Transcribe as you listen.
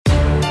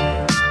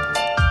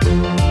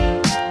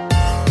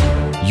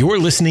You're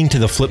listening to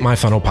the Flip My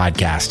Funnel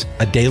podcast,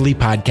 a daily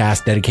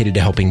podcast dedicated to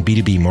helping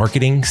B2B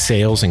marketing,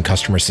 sales, and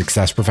customer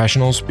success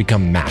professionals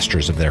become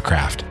masters of their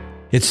craft.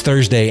 It's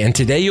Thursday, and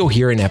today you'll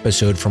hear an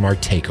episode from our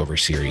Takeover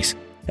series.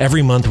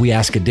 Every month, we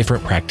ask a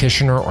different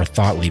practitioner or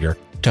thought leader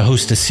to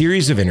host a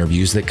series of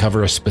interviews that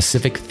cover a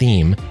specific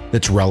theme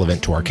that's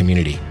relevant to our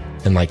community.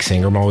 And like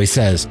Sangram always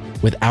says,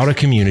 without a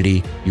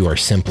community, you are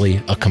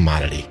simply a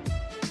commodity.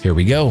 Here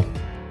we go.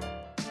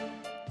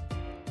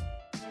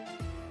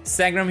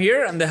 Sangram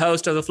here. I'm the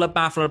host of the Flip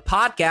My Funnel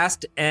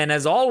podcast. And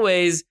as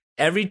always,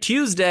 every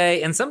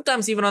Tuesday and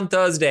sometimes even on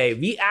Thursday,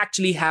 we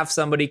actually have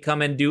somebody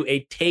come and do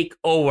a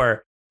takeover,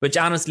 which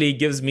honestly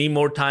gives me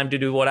more time to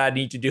do what I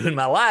need to do in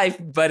my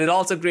life, but it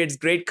also creates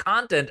great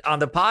content on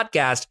the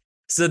podcast.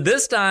 So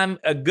this time,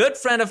 a good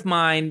friend of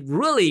mine,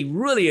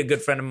 really a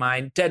good friend of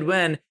mine, Ted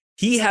Nguyen,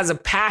 he has a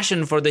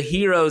passion for the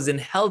heroes in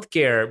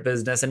healthcare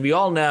business. And we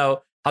all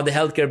know how the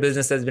healthcare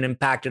business has been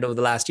impacted over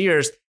the last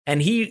years. And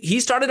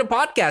he started a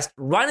podcast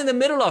right in the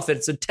middle of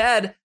it. So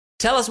Ted,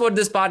 tell us what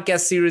this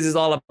podcast series is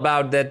all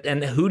about, that,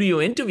 and who do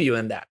you interview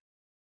in that?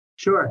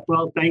 Sure.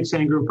 Well, thanks,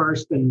 Andrew,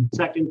 first. And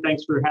second,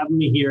 thanks for having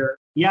me here.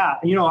 Yeah,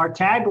 our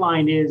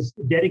tagline is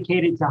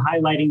dedicated to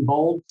highlighting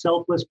bold,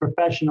 selfless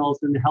professionals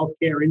in the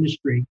healthcare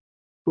industry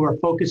who are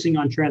focusing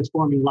on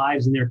transforming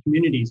lives in their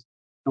communities.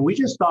 And we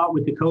just thought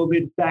with the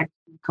COVID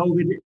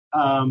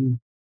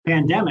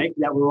pandemic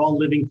that we're all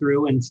living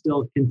through and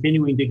still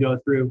continuing to go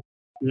through,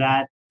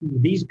 that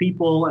these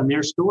people and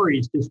their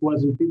stories just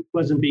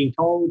wasn't being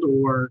told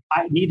or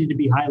needed to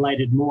be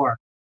highlighted more.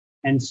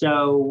 And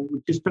so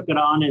we just took it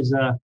on as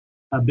a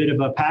bit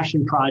of a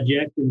passion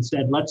project and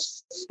said,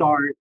 let's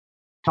start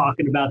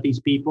talking about these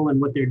people and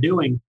what they're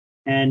doing.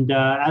 And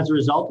as a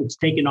result, it's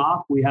taken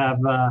off. We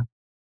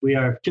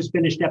are just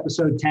finished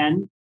episode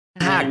 10.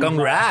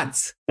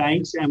 Congrats.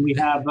 Thanks. And we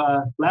have,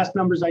 last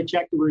numbers I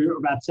checked, we're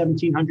about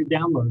 1,700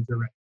 downloads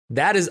already.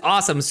 That is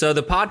awesome. So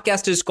the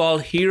podcast is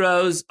called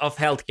Heroes of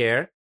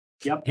Healthcare.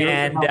 Yep.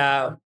 And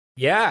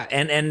we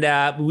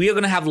are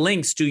going to have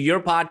links to your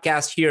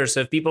podcast here.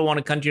 So if people want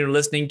to continue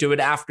listening to it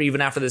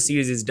even after the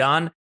series is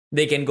done,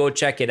 they can go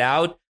check it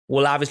out.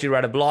 We'll obviously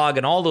write a blog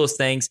and all those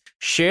things.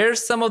 Share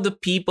some of the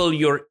people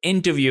you're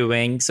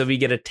interviewing so we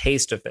get a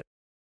taste of it.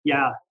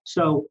 Yeah.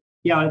 So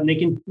and they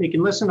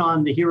can listen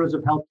on the Heroes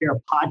of Healthcare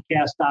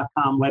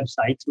podcast.com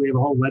website. So we have a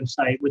whole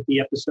website with the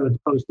episodes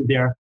posted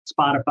there,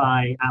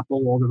 Spotify,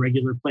 Apple, all the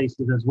regular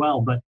places as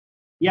well. But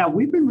yeah,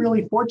 we've been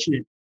really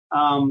fortunate.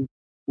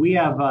 We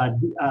have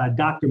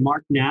Dr.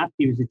 Mark Knapp.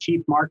 He was the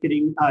chief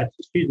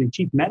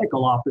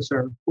medical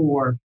officer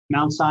for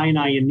Mount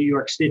Sinai in New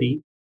York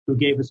City, who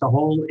gave us a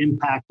whole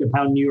impact of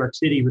how New York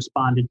City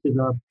responded to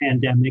the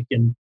pandemic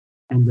and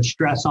the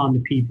stress on the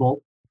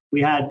people.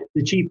 We had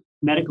the chief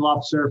medical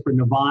officer for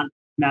Novant,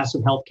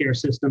 massive healthcare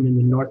system in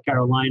the North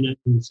Carolina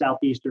in the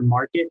southeastern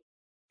market,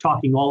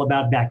 talking all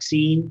about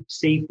vaccine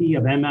safety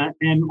of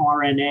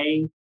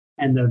mRNA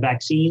and the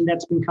vaccine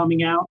that's been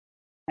coming out.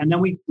 And then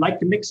we like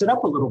to mix it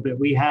up a little bit.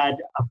 We had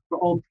an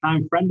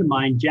old-time friend of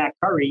mine, Jack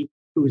Curry,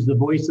 who is the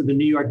voice of the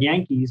New York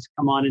Yankees,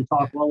 come on and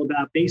talk all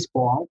about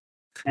baseball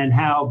and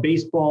how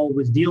baseball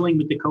was dealing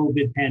with the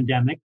COVID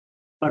pandemic,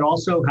 but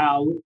also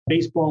how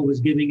baseball was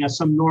giving us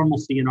some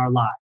normalcy in our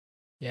lives.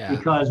 Yeah.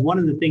 Because one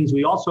of the things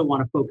we also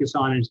want to focus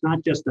on is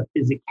not just the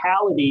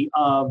physicality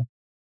of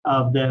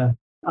the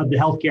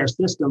healthcare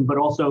system, but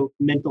also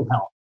mental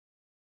health.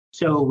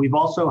 So we've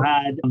also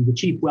had the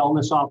chief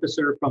wellness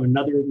officer from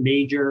another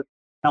major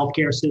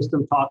healthcare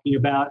system talking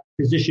about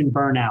physician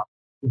burnout,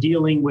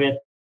 dealing with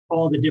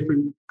all the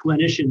different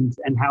clinicians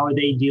and how are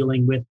they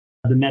dealing with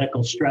the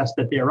medical stress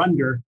that they're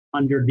under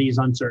these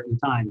uncertain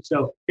times.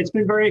 So it's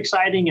been very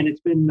exciting, and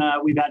it's been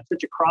we've had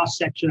such a cross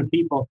section of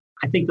people.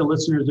 I think the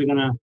listeners are going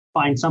to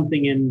find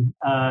something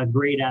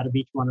great out of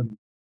each one of them.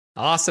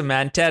 Awesome,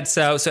 man. Ted,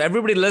 so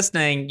everybody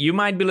listening, you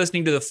might be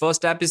listening to the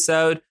first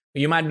episode,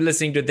 you might be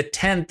listening to the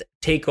 10th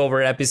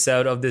takeover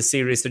episode of this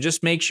series. So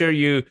just make sure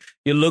you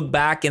look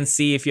back and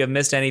see if you have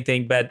missed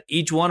anything. But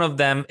each one of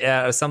them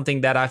is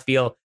something that I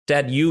feel,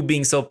 Ted, you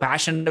being so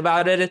passionate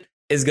about it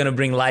is going to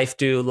bring life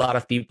to a lot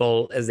of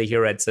people as they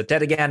hear it. So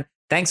Ted, again,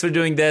 thanks for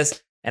doing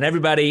this. And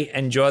everybody,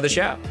 enjoy the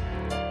show.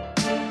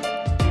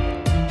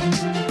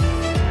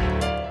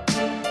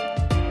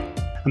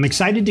 I'm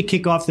excited to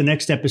kick off the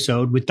next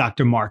episode with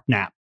Dr. Mark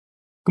Knapp.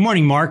 Good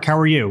morning, Mark. How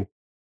are you?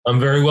 I'm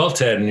very well,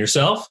 Ted. And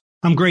yourself?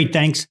 I'm great,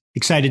 thanks.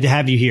 Excited to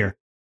have you here.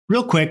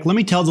 Real quick, let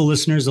me tell the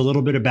listeners a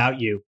little bit about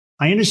you.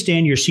 I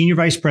understand you're Senior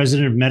Vice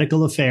President of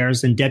Medical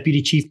Affairs and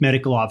Deputy Chief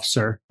Medical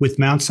Officer with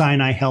Mount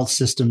Sinai Health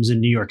Systems in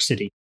New York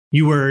City.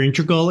 You were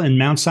integral in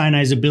Mount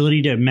Sinai's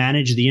ability to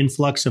manage the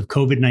influx of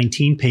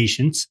COVID-19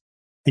 patients,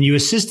 and you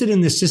assisted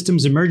in the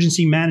system's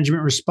emergency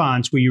management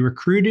response where you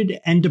recruited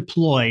and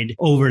deployed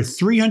over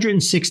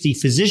 360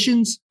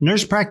 physicians,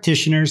 nurse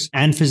practitioners,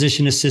 and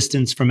physician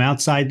assistants from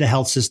outside the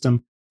health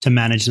system to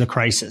manage the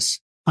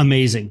crisis.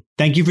 Amazing.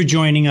 Thank you for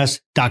joining us,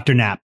 Dr.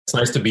 Knapp. It's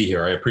nice to be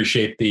here. I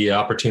appreciate the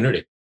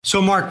opportunity.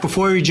 So, Mark,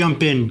 before we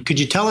jump in, could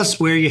you tell us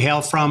where you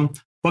hail from,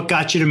 what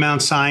got you to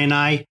Mount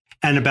Sinai,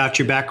 and about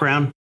your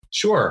background?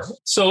 Sure.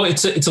 So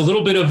it's a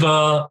little bit of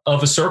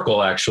a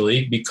circle,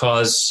 actually,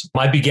 because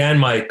I began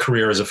my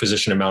career as a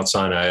physician at Mount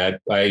Sinai.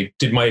 I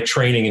did my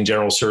training in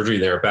general surgery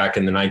there back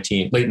in the late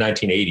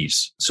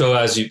 1980s. So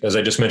as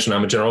I just mentioned,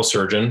 I'm a general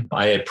surgeon.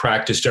 I had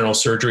practiced general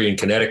surgery in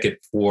Connecticut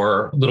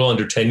for a little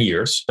under 10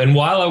 years. And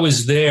while I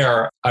was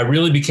there, I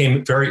really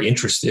became very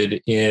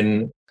interested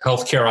in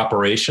healthcare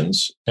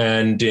operations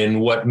and in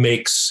what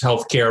makes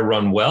healthcare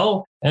run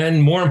well,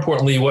 and more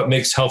importantly, what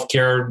makes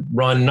healthcare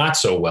run not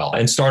so well,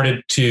 and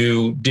started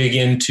to dig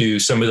into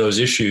some of those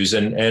issues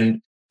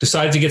and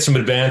decided to get some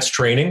advanced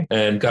training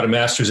and got a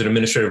master's in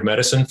administrative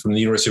medicine from the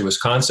University of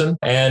Wisconsin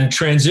and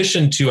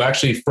transitioned to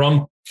actually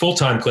from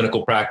full-time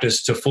clinical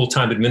practice to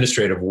full-time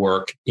administrative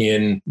work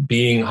in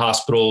being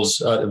hospitals,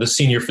 the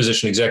senior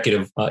physician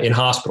executive in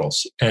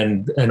hospitals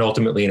and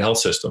ultimately in health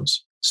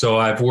systems. So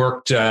I've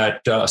worked at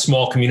a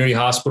small community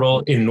hospital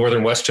in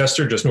northern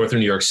Westchester, just north of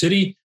New York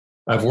City.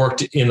 I've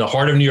worked in the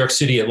heart of New York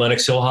City at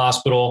Lenox Hill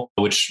Hospital,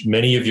 which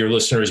many of your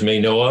listeners may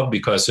know of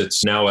because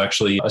it's now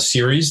actually a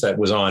series that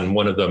was on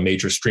one of the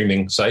major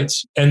streaming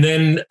sites. And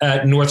then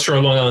at North Shore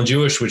Long Island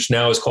Jewish, which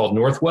now is called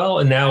Northwell.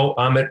 And now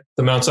I'm at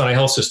the Mount Sinai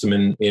Health System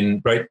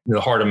in right in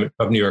the heart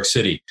of New York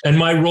City. And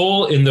my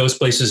role in those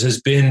places has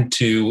been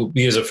to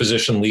be as a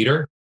physician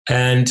leader.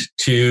 And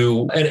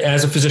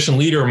as a physician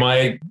leader,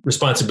 my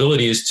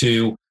responsibility is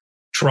to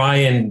try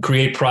and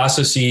create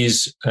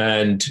processes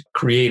and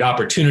create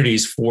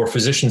opportunities for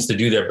physicians to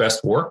do their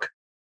best work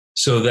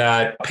so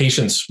that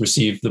patients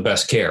receive the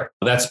best care.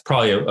 That's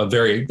probably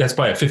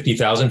a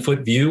 50,000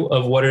 foot view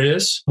of what it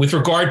is. With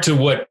regard to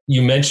what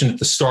you mentioned at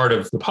the start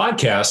of the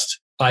podcast,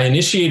 I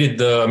initiated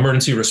the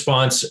emergency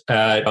response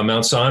at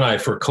Mount Sinai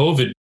for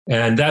COVID.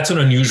 And that's an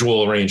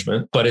unusual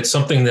arrangement, but it's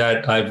something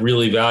that I've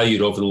really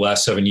valued over the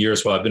last 7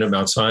 years while I've been at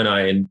Mount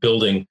Sinai and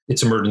building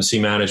its emergency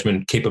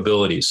management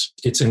capabilities.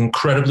 It's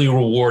incredibly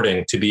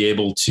rewarding to be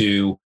able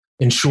to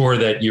ensure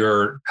that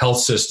your health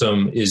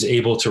system is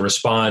able to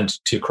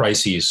respond to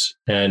crises.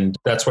 And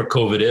that's what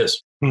COVID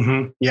is.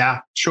 Mm-hmm.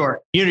 Yeah,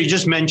 sure. You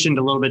just mentioned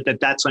a little bit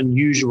that that's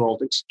unusual.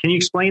 Can you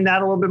explain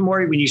that a little bit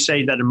more when you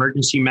say that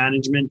emergency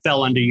management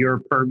fell under your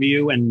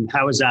purview? And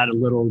how is that a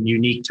little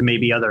unique to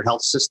maybe other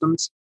health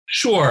systems?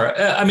 Sure.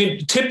 I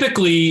mean,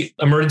 typically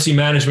emergency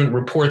management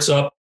reports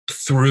up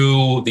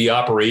through the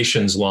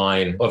operations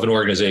line of an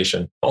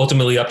organization,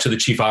 ultimately up to the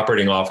chief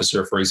operating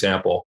officer, for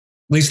example.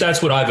 At least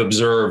that's what I've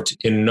observed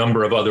in a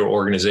number of other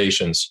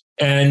organizations.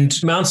 And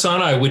Mount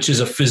Sinai, which is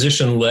a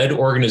physician-led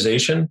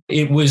organization,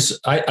 it was,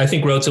 I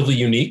think, relatively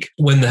unique.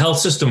 When the health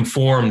system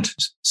formed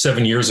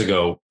 7 years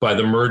ago by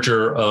the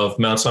merger of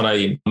Mount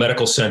Sinai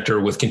Medical Center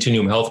with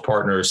Continuum Health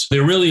Partners,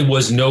 there really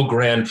was no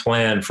grand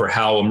plan for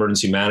how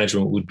emergency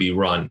management would be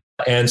run.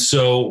 And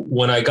so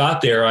when I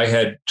got there, I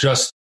had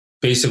just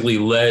basically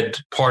led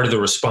part of the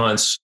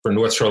response for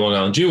North Shore Long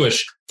Island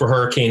Jewish for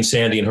Hurricane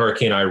Sandy and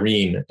Hurricane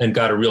Irene and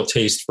got a real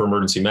taste for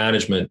emergency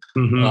management.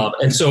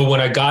 Mm-hmm. And so when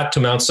I got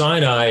to Mount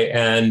Sinai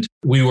and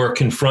we were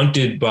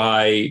confronted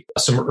by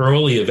some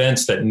early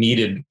events that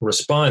needed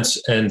response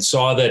and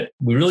saw that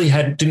we really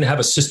didn't have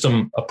a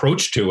system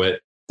approach to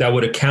it that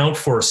would account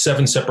for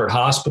 7 separate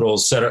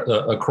hospitals set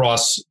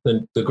across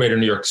the greater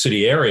New York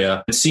City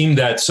area, it seemed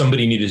that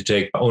somebody needed to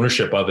take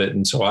ownership of it.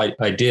 And so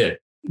I did.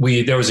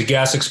 There was a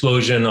gas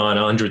explosion on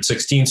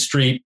 116th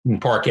Street and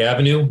Park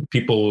Avenue.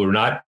 People who are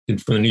not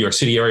from the New York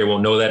City area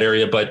won't know that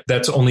area, but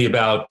that's only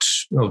about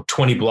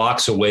 20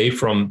 blocks away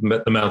from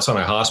the Mount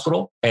Sinai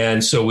Hospital.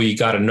 And so we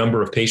got a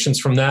number of patients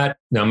from that.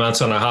 Now, Mount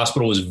Sinai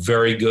Hospital was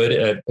very good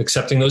at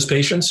accepting those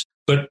patients,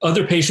 but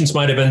other patients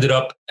might have ended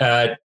up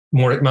at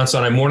Mount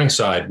Sinai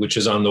Morningside, which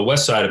is on the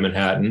west side of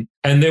Manhattan.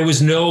 And there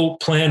was no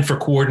plan for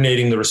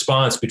coordinating the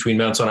response between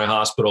Mount Sinai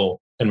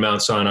Hospital and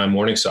Mount Sinai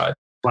Morningside.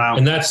 Wow.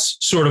 And that's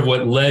sort of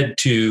what led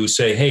to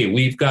say, hey,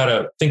 we've got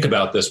to think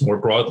about this more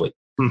broadly.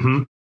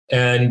 Mm-hmm.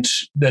 And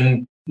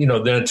then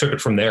it took it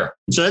from there.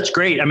 So that's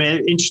great. I mean,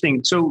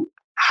 interesting. So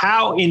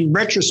how, in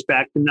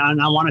retrospect, and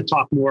I want to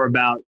talk more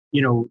about,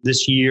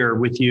 this year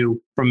with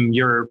you from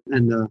your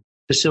and the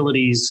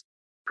facility's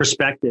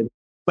perspective,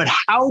 but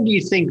how do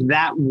you think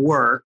that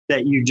work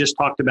that you just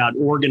talked about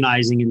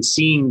organizing and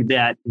seeing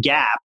that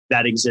gap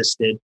that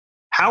existed,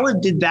 how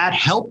did that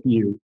help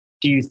you?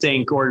 Do you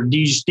think, or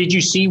did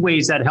you see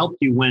ways that helped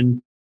you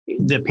when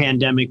the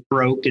pandemic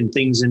broke and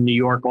things in New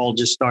York all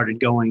just started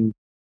going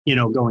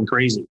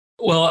crazy?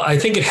 Well, I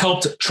think it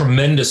helped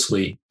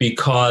tremendously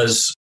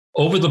because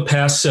over the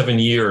past 7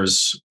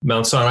 years,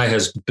 Mount Sinai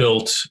has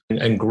built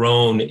and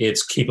grown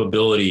its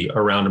capability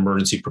around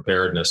emergency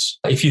preparedness.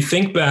 If you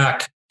think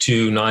back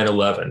to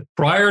 9/11,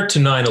 prior to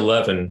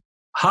 9/11,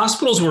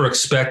 hospitals were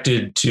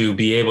expected to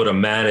be able to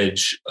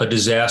manage a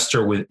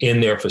disaster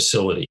within their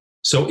facility.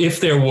 So if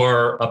there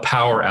were a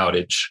power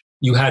outage,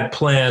 you had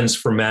plans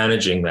for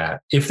managing that.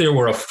 If there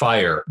were a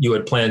fire, you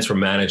had plans for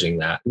managing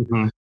that.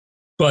 Mm-hmm.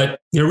 But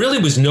there really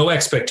was no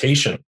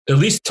expectation, at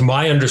least to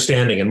my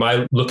understanding and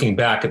my looking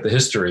back at the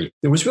history,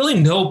 there was really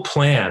no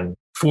plan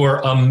for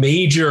a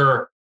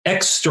major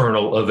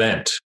external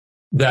event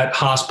that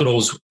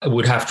hospitals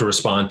would have to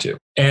respond to.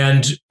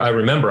 And I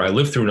remember I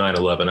lived through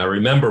 9/11. I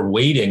remember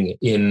waiting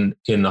in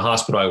the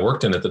hospital I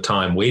worked in at the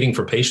time, waiting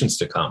for patients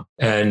to come.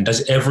 And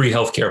as every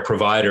healthcare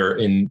provider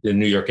in the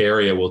New York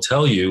area will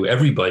tell you,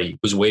 everybody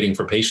was waiting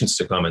for patients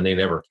to come and they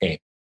never came.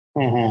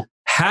 Mm-hmm.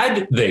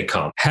 Had they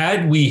come,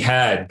 had we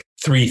had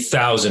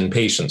 3,000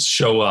 patients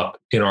show up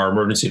in our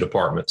emergency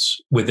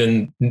departments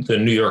within the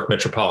New York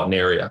metropolitan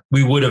area,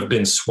 we would have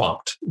been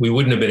swamped. We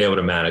wouldn't have been able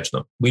to manage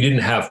them. We didn't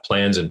have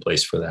plans in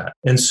place for that.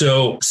 And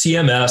so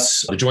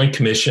CMS, the Joint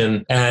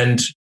Commission,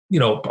 and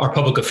our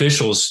public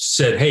officials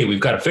said, hey, we've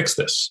got to fix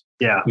this.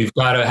 Yeah. We've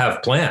got to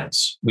have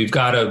plans. We've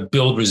got to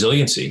build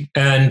resiliency.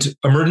 And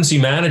emergency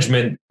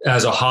management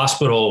as a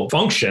hospital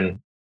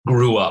function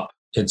grew up.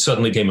 It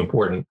suddenly became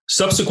important.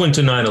 Subsequent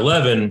to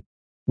 9/11,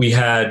 we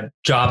had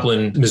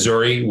Joplin,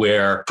 Missouri,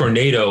 where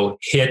tornado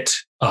hit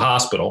a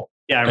hospital.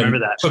 Yeah, I remember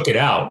that. Took it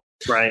out.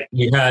 Right.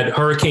 We had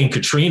Hurricane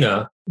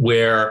Katrina,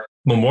 where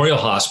Memorial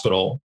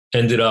Hospital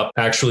ended up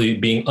actually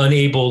being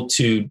unable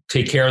to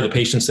take care of the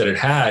patients that it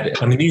had.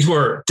 I mean, these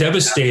were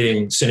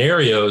devastating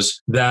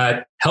scenarios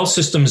that health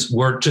systems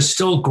were just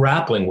still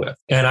grappling with.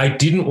 And I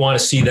didn't want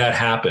to see that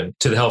happen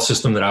to the health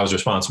system that I was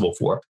responsible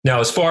for.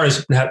 Now, as far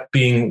as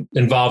being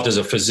involved as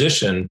a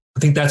physician, I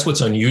think that's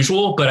what's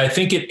unusual, but I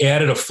think it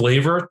added a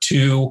flavor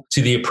to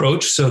the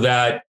approach so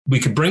that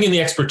we could bring in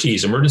the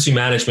expertise. Emergency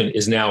management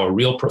is now a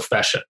real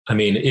profession. I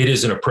mean, it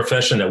is a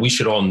profession that we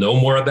should all know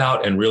more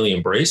about and really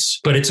embrace,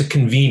 but it's a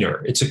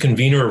convener. It's a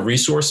convener of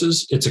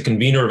resources. It's a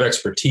convener of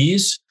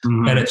expertise.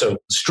 Mm-hmm. And it's a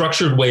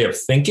structured way of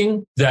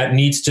thinking that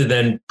needs to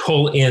then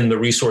pull in the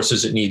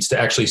resources it needs to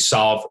actually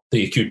solve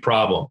the acute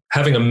problem.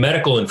 Having a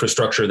medical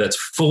infrastructure that's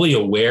fully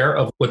aware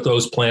of what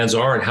those plans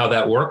are and how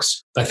that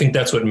works, I think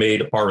that's what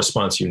made our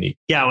response unique.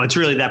 Yeah, well, it's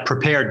really that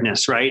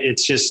preparedness, right?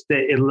 It's just,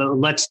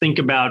 let's think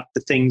about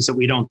the things that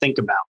we don't think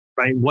about,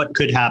 right? What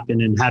could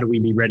happen and how do we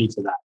be ready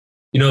for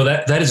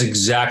that? That is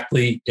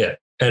exactly it.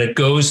 And it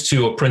goes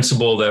to a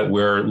principle that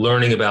we're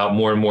learning about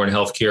more and more in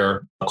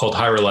healthcare called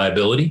high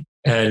reliability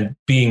and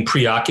being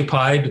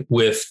preoccupied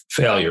with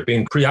failure,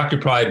 being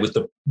preoccupied with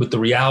the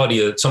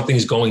reality that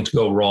something's going to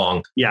go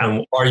wrong. Yeah.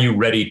 And are you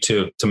ready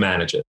to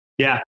manage it?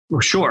 Yeah,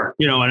 for sure.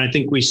 And I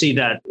think we see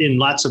that in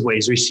lots of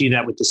ways. We see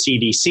that with the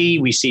CDC.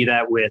 We see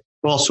that with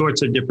all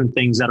sorts of different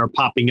things that are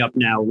popping up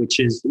now,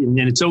 and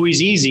it's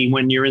always easy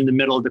when you're in the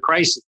middle of the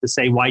crisis to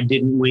say, why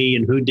didn't we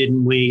and who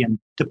didn't we, and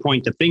to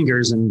point the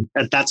fingers. And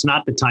that's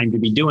not the time to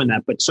be doing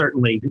that. But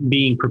certainly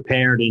being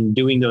prepared and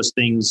doing those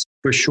things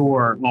for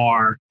sure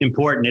are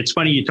important. It's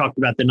funny you talked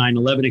about the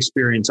 9/11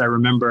 experience. I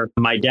remember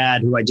my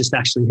dad, who I just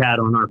actually had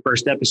on our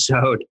first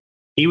episode,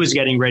 he was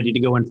getting ready to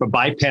go in for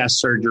bypass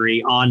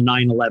surgery on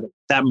 9/11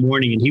 that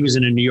morning. And he was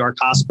in a New York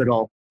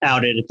hospital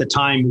at the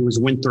time, it was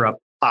Winthrop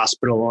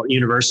Hospital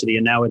University.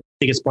 And now I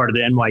think it's part of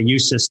the NYU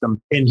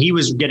system. And he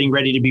was getting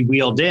ready to be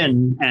wheeled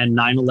in and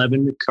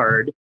 9/11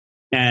 occurred.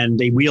 And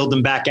they wheeled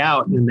him back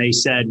out and they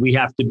said, we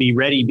have to be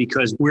ready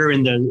because we're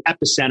in the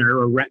epicenter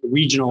or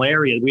regional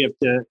area. We have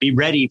to be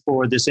ready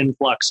for this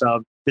influx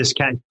of this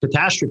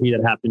catastrophe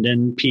that happened.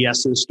 And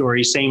P.S.'s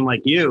story, same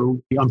like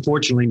you,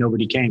 unfortunately,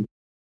 nobody came.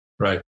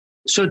 Right.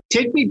 So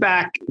take me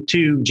back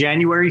to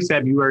January,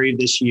 February of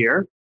this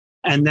year,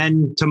 and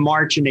then to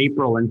March and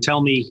April, and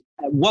tell me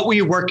what were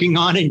you working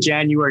on in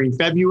January and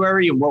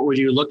February, and what were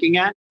you looking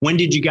at? When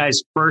did you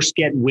guys first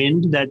get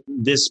wind that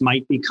this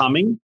might be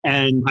coming?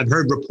 And I've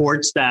heard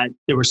reports that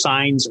there were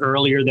signs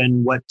earlier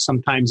than what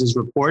sometimes is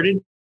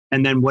reported.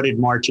 And then what did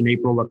March and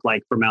April look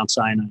like for Mount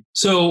Sinai?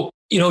 So,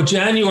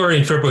 January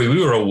and February,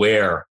 we were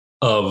aware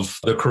of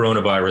the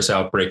coronavirus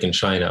outbreak in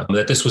China,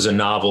 that this was a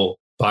novel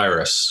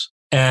virus.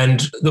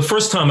 And the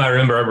first time I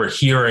remember ever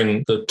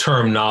hearing the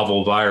term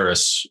novel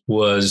virus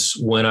was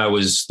when I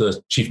was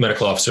the chief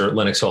medical officer at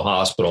Lenox Hill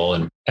Hospital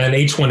and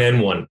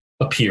H1N1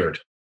 appeared.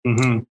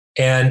 Mm-hmm.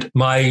 And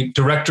my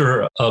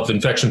director of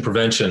infection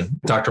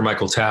prevention, Dr.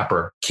 Michael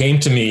Tapper, came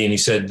to me and he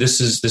said,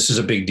 this is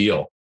a big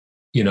deal.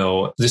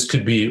 This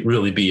could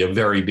really be a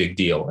very big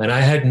deal. And I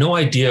had no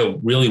idea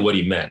really what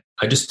he meant.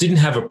 I just didn't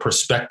have a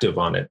perspective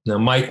on it. Now,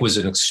 Mike was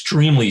an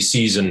extremely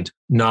seasoned,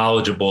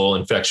 knowledgeable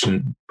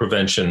infection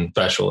prevention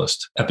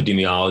specialist,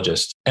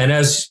 epidemiologist. And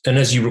as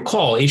you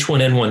recall,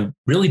 H1N1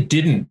 really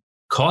didn't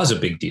cause a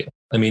big deal.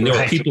 I mean, there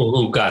were people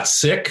who got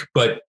sick,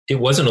 but it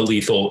wasn't a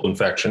lethal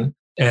infection.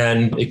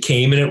 And it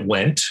came and it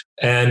went,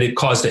 and it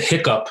caused a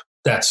hiccup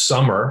that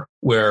summer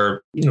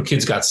where,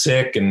 kids got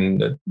sick,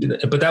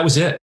 but that was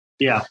it.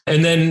 Yeah.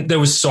 And then there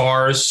was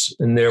SARS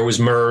and there was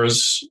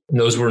MERS, and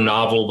those were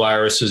novel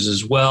viruses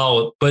as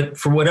well. But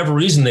for whatever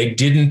reason, they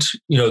didn't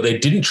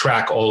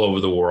track all over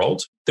the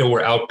world. There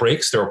were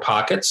outbreaks, there were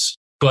pockets,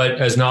 but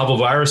as novel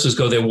viruses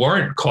go, they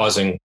weren't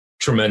causing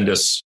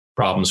tremendous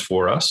problems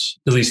for us,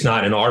 at least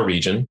not in our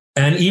region.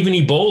 And even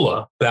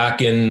Ebola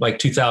back in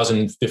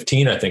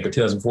 2015, I think, or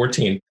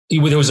 2014,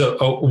 there was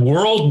a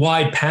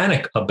worldwide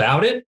panic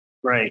about it.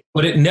 Right.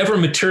 But it never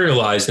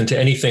materialized into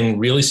anything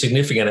really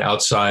significant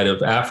outside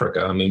of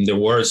Africa. I mean, there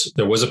was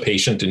a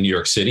patient in New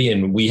York City,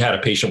 and we had a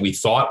patient. We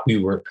thought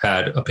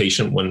had a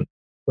patient when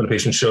when a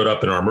patient showed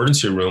up in our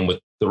emergency room with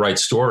the right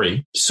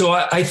story. So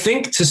I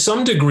think to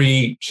some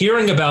degree,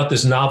 hearing about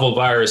this novel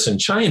virus in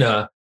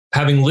China,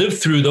 having lived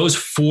through those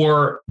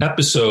 4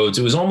 episodes,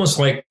 it was almost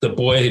like the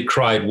boy had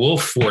cried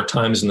wolf 4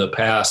 times in the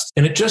past.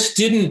 And it just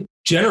didn't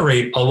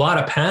generate a lot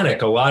of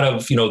panic, a lot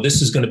of,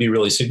 this is going to be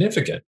really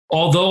significant.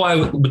 Although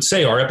I would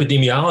say our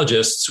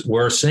epidemiologists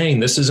were saying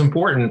this is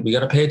important, we got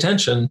to pay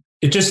attention.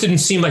 It just didn't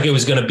seem like it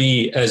was going to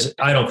be as,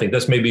 I don't think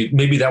that's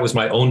maybe that was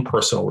my own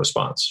personal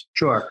response.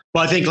 Sure.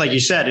 Well, I think like you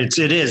said, it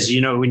is,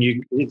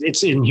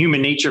 it's in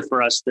human nature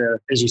for us to,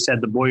 as you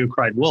said, the boy who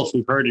cried wolf,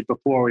 we've heard it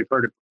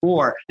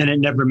before, and it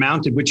never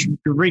mounted, which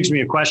brings me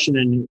a question,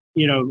 and,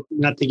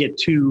 not to get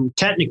too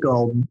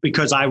technical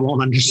because I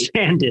won't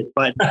understand it,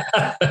 but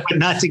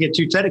not to get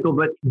too technical,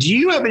 but do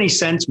you have any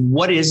sense,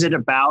 what is it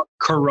about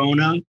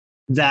Corona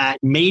that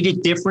made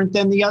it different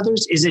than the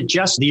others? Is it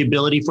just the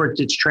ability for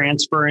its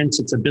transference,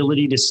 its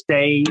ability to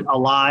stay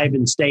alive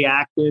and stay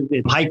active,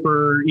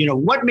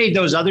 what made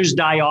those others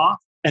die off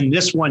and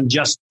this one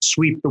just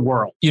sweep the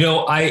world?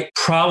 I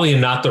probably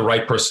am not the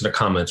right person to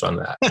comment on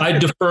that. I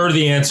defer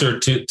the answer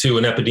to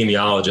an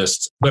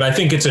epidemiologist, but I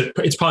think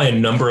it's probably a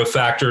number of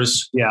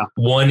factors. Yeah.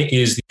 One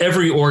is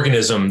every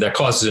organism that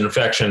causes an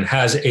infection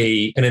has an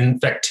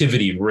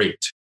infectivity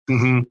rate.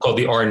 Called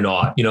the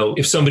R0.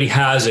 If somebody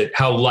has it,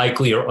 how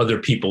likely are other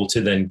people to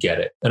then get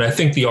it? And I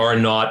think the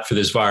R0 for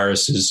this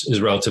virus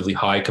is relatively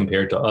high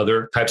compared to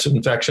other types of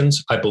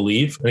infections, I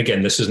believe. And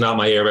again, this is not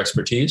my area of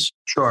expertise.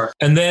 Sure.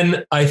 And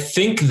then I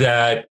think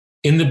that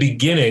in the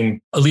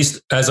beginning, at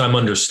least as I'm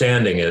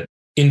understanding it,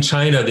 in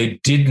China, they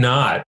did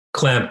not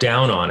clamp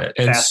down on it.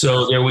 And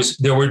so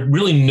there were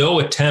really no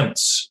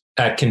attempts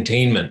at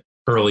containment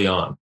early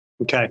on.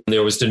 Okay.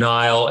 There was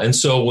denial. And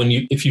so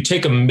if you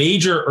take a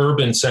major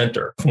urban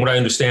center, from what I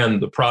understand,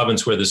 the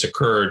province where this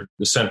occurred,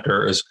 the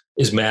center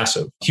is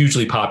massive,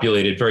 hugely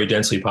populated, very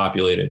densely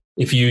populated.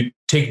 If you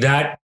take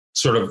that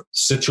sort of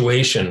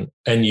situation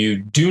and you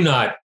do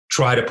not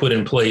try to put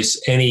in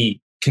place any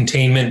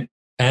containment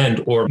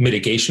and or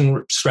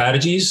mitigation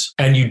strategies,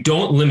 and you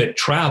don't limit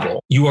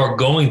travel, you are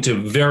going to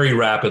very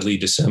rapidly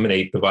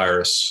disseminate the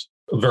virus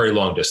a very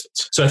long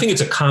distance. So I think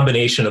it's a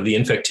combination of the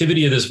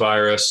infectivity of this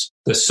virus,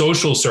 the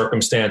social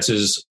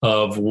circumstances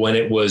of when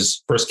it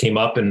first came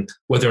up and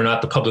whether or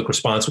not the public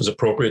response was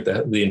appropriate,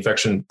 the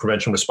infection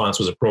prevention response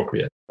was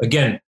appropriate.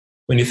 Again,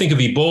 when you think of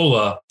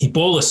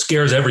Ebola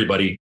scares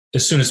everybody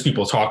as soon as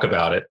people talk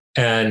about it.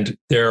 And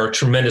there are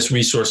tremendous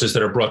resources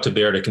that are brought to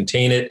bear to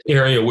contain it.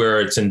 Area where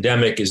it's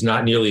endemic is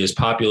not nearly as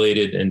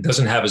populated and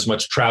doesn't have as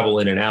much travel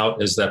in and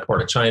out as that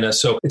part of China.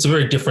 So it's a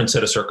very different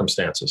set of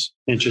circumstances.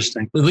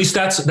 Interesting. At least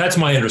that's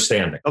my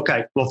understanding.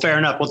 Okay. Well, fair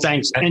enough. Well,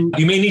 thanks. And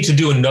you may need to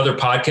do another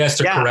podcast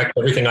to correct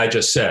everything I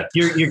just said.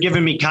 You're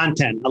giving me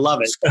content. I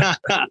love it.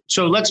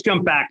 So let's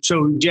jump back.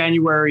 So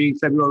January,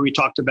 February, we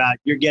talked about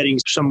you're getting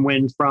some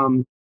wind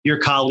from your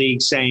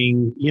colleagues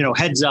saying,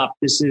 heads up,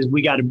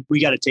 we got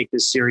to take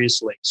this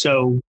seriously.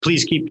 So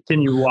please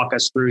continue to walk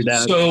us through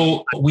that.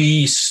 So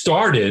we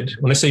started,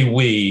 when I say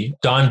we,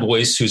 Don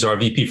Boyce, who's our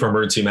VP for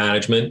Emergency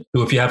Management,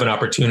 who if you have an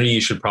opportunity,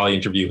 you should probably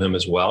interview him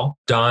as well.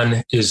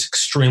 Don is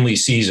extremely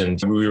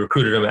seasoned. We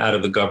recruited him out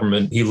of the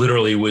government. He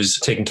literally was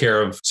taking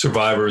care of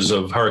survivors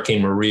of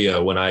Hurricane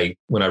Maria when I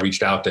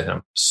reached out to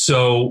him.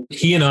 So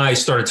he and I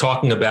started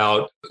talking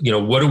about,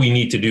 what do we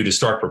need to do to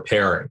start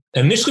preparing?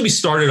 And initially we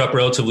started up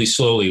relatively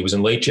slowly. It was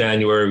in late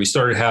January. We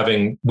started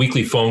having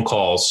weekly phone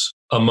calls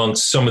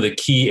amongst some of the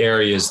key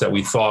areas that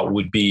we thought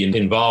would be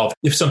involved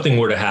if something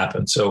were to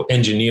happen. So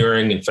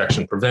engineering,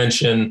 infection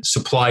prevention,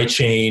 supply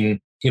chain,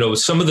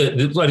 some of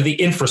the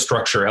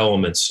infrastructure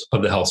elements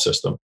of the health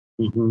system.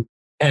 Mm-hmm.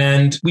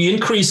 And we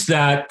increased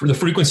the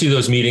frequency of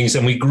those meetings,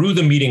 and we grew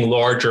the meeting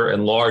larger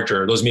and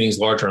larger, those meetings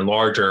larger and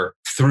larger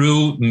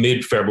through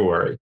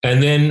mid-February.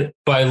 And then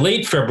by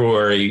late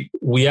February,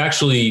 we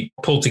actually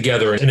pulled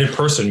together an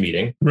in-person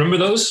meeting. Remember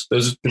those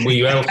where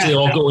you actually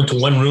all go into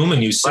one room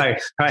and you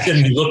sit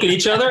and you look at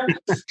each other?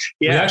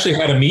 Yeah. We actually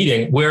had a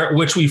meeting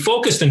which we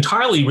focused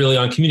entirely really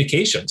on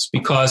communications,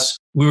 because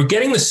we were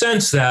getting the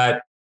sense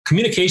that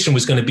communication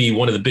was going to be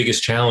one of the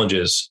biggest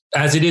challenges,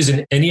 as it is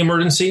in any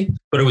emergency,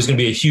 but it was going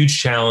to be a huge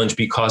challenge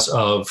because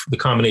of the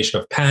combination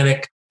of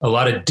panic, a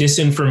lot of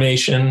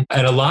disinformation,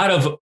 and a lot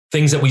of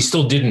things that we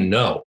still didn't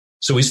know.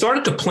 So we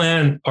started to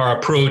plan our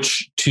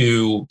approach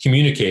to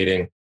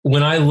communicating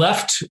when I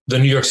left the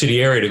New York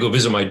City area to go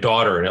visit my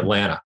daughter in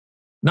Atlanta,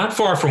 not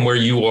far from where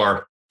you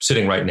are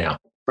sitting right now.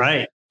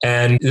 Right.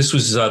 And this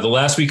was the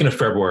last weekend of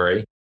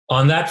February.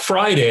 On that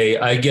Friday,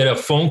 I get a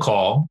phone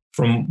call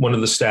from one of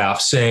the staff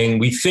saying,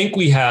 we think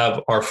we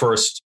have our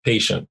first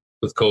patient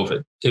with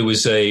COVID. It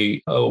was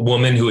a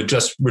woman who had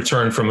just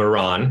returned from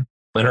Iran,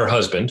 and her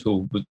husband,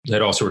 who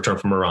had also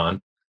returned from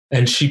Iran.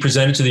 And she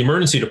presented to the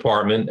emergency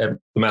department at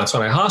the Mount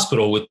Sinai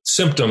Hospital with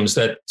symptoms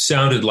that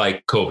sounded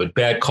like COVID: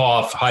 bad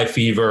cough, high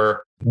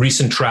fever,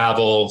 recent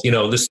travel,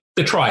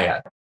 the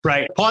triad.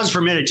 Right. Pause for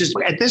a minute. Just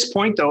at this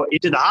point, though,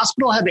 did the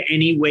hospital have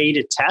any way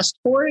to test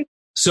for it?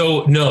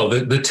 So no,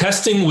 the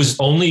testing was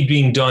only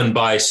being done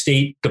by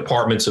state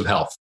departments of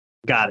health.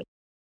 Got it.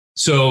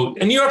 So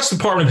in New York's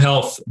Department of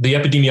Health, the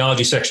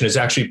epidemiology section is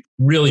actually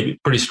really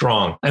pretty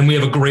strong. And we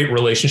have a great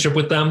relationship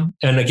with them.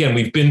 And again,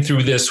 we've been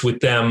through this with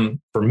them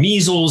for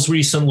measles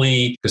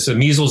recently, because the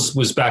measles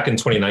was back in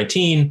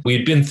 2019. We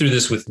had been through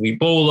this with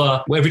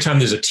Ebola. Every time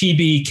there's a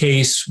TB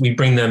case, we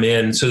bring them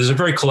in. So there's a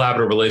very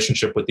collaborative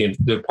relationship with the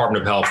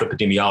Department of Health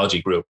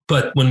epidemiology group.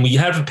 But when we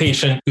have a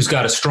patient who's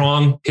got a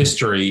strong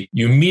history,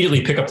 you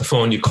immediately pick up the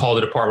phone, you call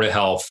the Department of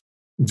Health.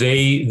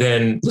 They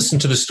then listen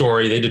to the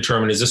story. They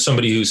determine, is this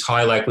somebody who's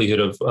high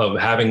likelihood of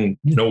having,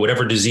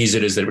 whatever disease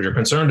it is that you're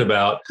concerned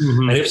about?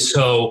 Mm-hmm. And if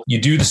so,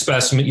 you do the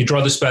specimen, you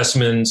draw the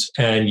specimens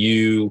and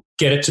you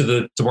get it to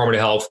the Department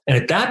of Health. And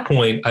at that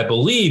point, I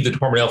believe the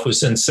Department of Health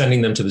was then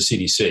sending them to the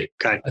CDC.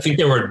 Okay. I think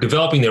they were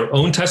developing their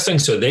own testing.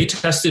 So they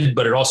tested,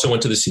 but it also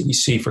went to the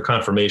CDC for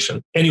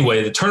confirmation.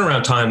 Anyway, the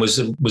turnaround time was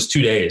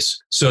 2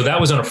 days. So that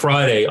was on a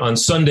Friday. On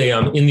Sunday,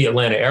 I'm in the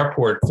Atlanta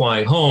airport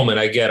flying home, and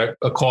I get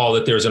a call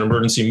that there's an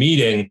emergency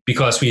meeting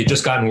because we had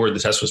just gotten word the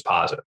test was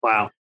positive.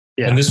 Wow.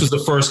 Yeah. And this was the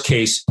first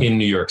case in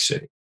New York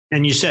City.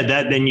 And you said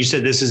that, then you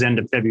said this is end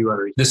of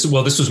February. This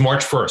was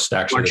March 1st,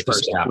 actually. March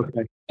 1st. Happened.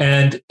 Okay.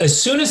 And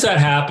as soon as that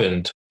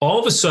happened, all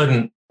of a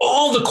sudden,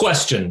 all the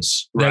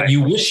questions that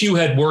you wish you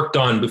had worked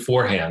on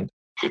beforehand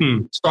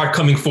start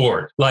coming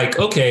forward. Like,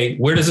 okay,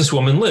 where does this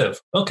woman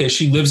live? Okay,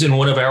 she lives in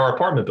one of our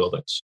apartment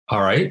buildings.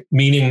 All right,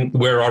 meaning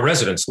where our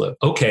residents live.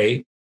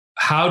 Okay,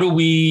 how do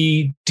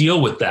we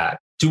deal with that?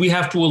 Do we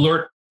have to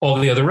alert all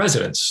the other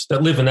residents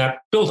that live in that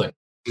building?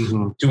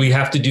 Mm-hmm. Do we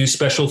have to do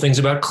special things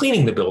about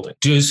cleaning the building?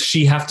 Does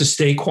she have to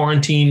stay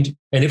quarantined?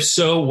 And if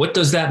so, what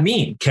does that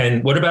mean?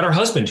 What about her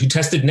husband who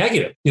tested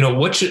negative?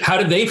 How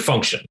do they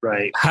function?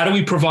 Right. How do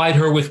we provide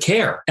her with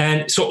care?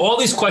 And so all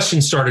these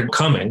questions started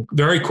coming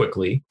very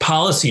quickly.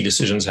 Policy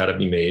decisions had to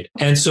be made.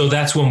 And so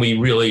that's when we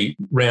really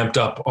ramped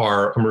up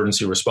our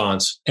emergency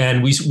response.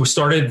 And we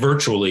started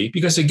virtually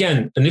because,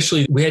 again,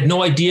 initially we had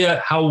no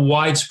idea how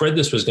widespread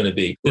this was going to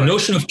be. The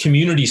notion of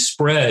community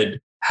spread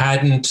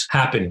hadn't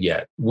happened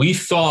yet. We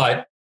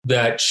thought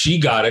that she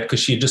got it because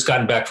she had just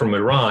gotten back from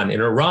Iran,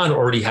 and Iran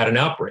already had an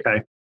outbreak.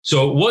 Okay.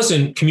 So it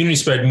wasn't community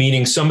spread,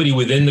 meaning somebody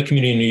within the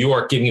community in New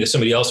York giving it to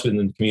somebody else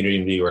within the community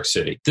in New York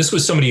City. This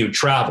was somebody who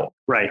traveled.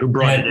 Right. Who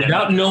brought it in.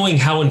 Without knowing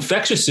how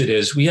infectious it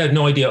is, we had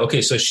no idea.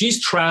 Okay, so she's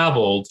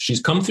traveled.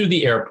 She's come through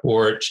the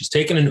airport. She's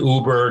taken an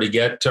Uber to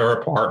get to her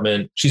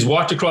apartment. She's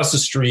walked across the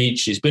street.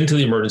 She's been to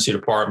the emergency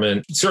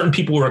department. Certain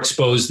people were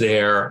exposed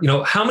there.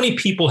 How many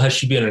people has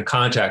she been in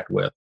contact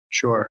with?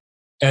 Sure.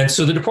 And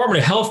so the Department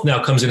of Health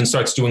now comes in and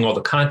starts doing all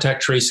the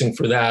contact tracing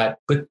for that.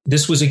 But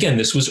this was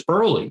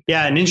early.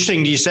 Yeah. And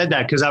interesting you said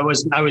that, because I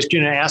was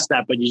going to ask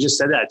that, but you just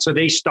said that. So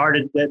they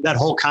started that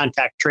whole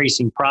contact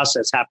tracing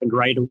process happened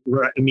right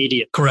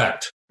immediately.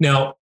 Correct.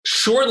 Now,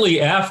 shortly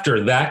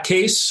after that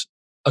case,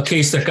 a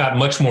case that got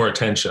much more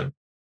attention.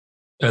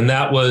 And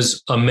that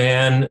was a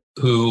man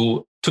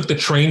who took the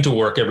train to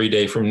work every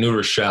day from New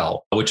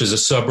Rochelle, which is a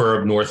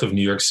suburb north of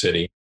New York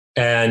City.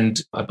 And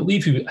I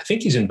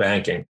think he's in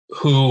banking,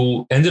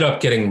 who ended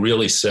up getting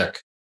really sick.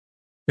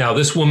 Now,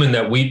 this woman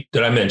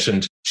that I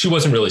mentioned, she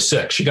wasn't really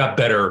sick. She got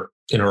better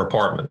in her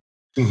apartment.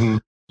 Mm-hmm.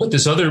 But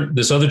this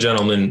other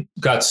gentleman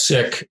got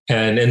sick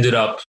and ended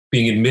up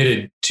being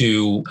admitted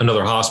to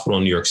another hospital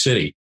in New York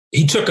City.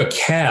 He took a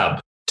cab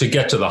to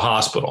get to the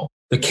hospital.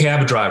 The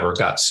cab driver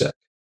got sick.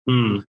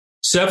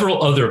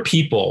 Several other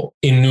people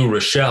in New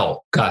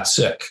Rochelle got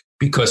sick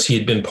because he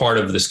had been part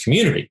of this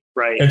community.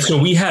 Right. And so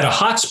we had a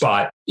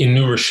hotspot in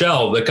New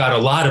Rochelle that got a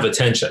lot of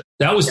attention.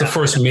 That was the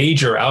first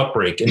major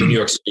outbreak in the New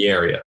York City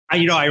area.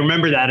 I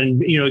remember that.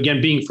 And,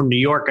 again, being from New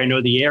York, I know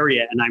the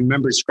area. And I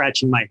remember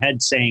scratching my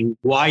head saying,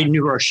 why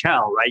New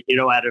Rochelle, right?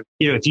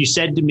 If you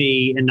said to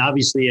me, and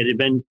obviously it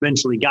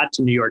eventually got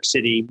to New York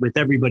City with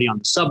everybody on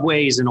the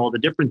subways and all the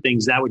different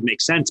things, that would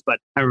make sense. But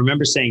I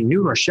remember saying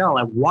New Rochelle,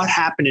 what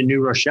happened in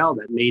New Rochelle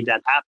that made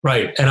that happen?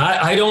 Right. And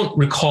I don't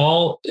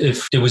recall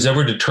if it was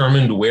ever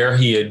determined where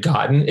he had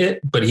gotten it,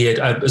 but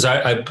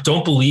I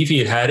don't believe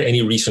he had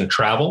any recent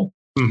travel.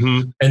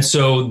 Mm-hmm. And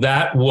so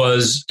that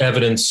was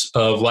evidence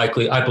of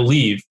likely, I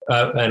believe,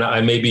 and I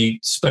may be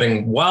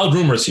spreading wild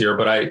rumors here,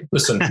 but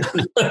listen,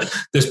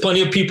 there's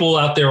plenty of people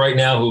out there right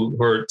now who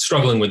are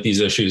struggling with these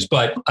issues,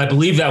 but I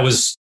believe that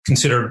was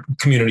considered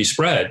community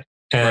spread.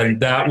 And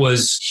that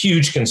was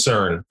huge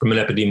concern from an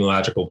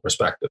epidemiological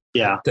perspective.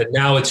 Yeah. That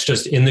now it's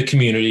just in the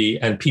community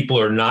and people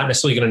are not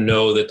necessarily going to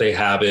know that they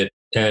have it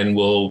and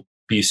will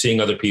be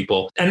seeing other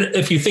people. And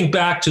if you think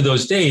back to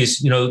those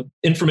days,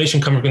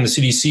 information coming from the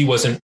CDC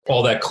wasn't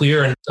all that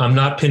clear. And I'm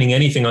not pinning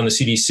anything on the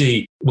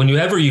CDC.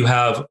 Whenever you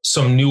have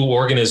some new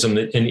organism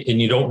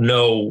and you don't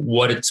know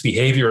what its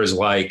behavior is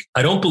like,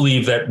 I don't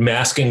believe that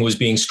masking was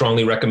being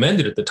strongly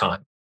recommended at the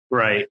time.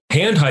 Right.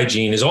 Hand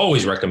hygiene is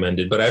always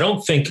recommended, but I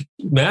don't think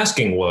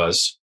masking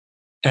was.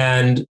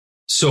 And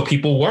so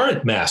people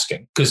weren't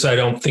masking because I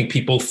don't think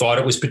people thought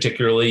it was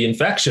particularly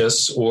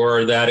infectious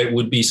or that it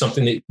would be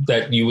something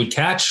that you would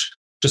catch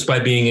just by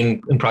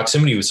being in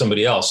proximity with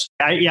somebody else.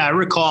 I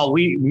recall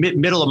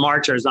middle of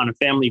March, I was on a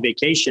family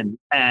vacation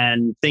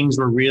and things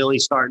were really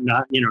starting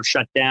to,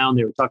 shut down.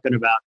 They were talking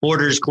about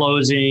borders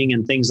closing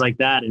and things like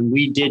that. And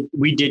we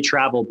did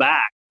travel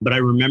back. But I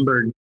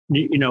remembered,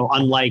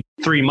 unlike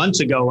 3 months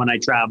ago when I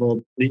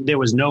traveled, there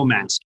was no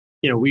mask.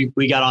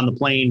 We got on the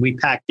plane, we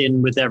packed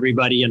in with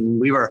everybody and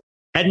we were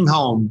heading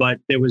home, but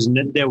there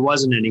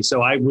wasn't any.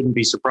 So I wouldn't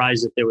be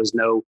surprised if there was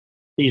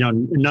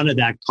none of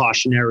that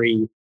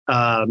cautionary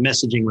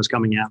messaging was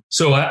coming out.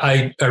 So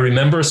I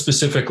remember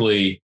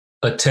specifically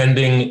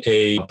attending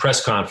a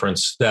press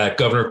conference that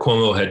Governor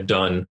Cuomo had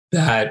done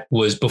that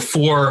was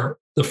before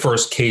the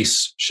first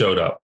case showed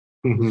up.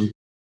 Mm-hmm.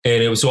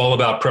 And it was all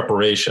about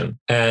preparation.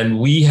 And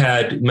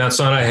Mount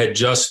Sinai had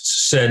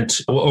just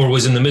sent, or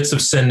was in the midst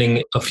of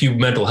sending a few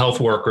mental health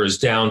workers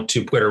down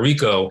to Puerto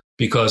Rico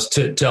because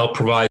to help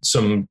provide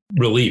some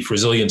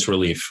resilience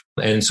relief.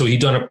 And so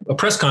he'd done a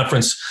press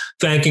conference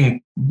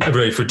thanking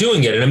everybody for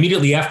doing it. And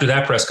immediately after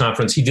that press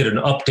conference, he did an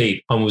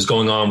update on what was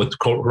going on with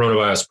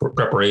coronavirus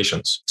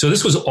preparations. So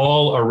this was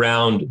all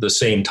around the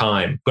same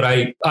time. But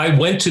I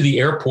went to the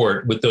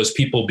airport with those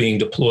people being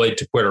deployed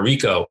to Puerto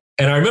Rico.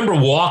 And I remember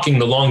walking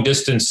the long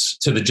distance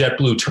to the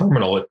JetBlue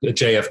terminal at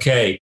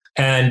JFK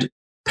and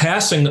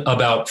passing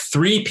about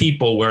 3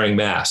 people wearing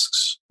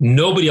masks.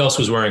 Nobody else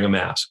was wearing a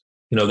mask.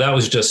 That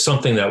was just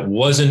something that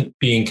wasn't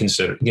being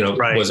considered,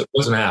 right.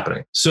 wasn't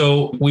happening.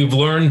 So we've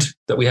learned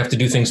that we have to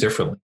do things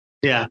differently.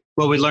 Yeah.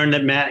 Well, we learned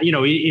that,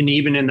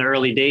 even in the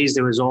early days,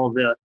 there was all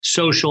the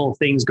social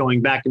things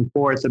going back and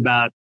forth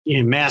about,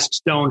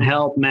 masks don't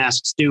help,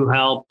 masks do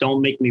help.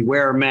 Don't make me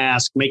wear a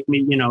mask, make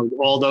me,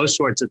 all those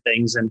sorts of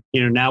things. And,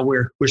 now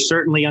we're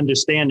certainly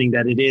understanding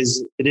that it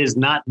is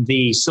not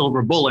the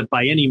silver bullet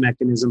by any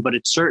mechanism, but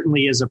it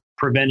certainly is a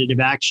preventative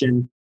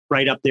action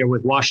right up there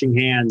with washing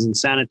hands and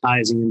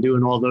sanitizing and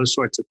doing all those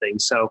sorts of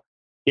things. So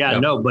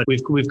but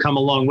we've come a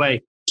long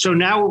way. So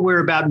now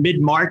we're about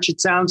mid-March, it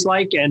sounds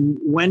like. And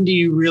when do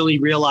you really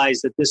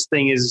realize that this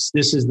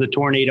is the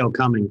tornado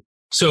coming?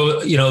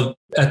 So,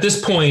 at this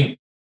point,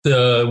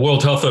 the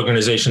World Health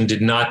Organization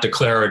did not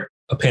declare it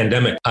a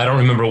pandemic. I don't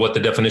remember what the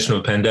definition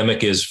of a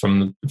pandemic is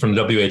from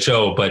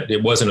WHO, but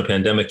it wasn't a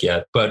pandemic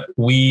yet. But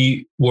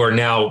we were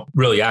now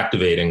really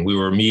activating. We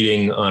were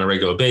meeting on a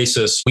regular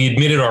basis. We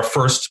admitted our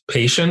first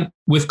patient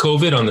with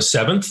COVID on the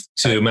 7th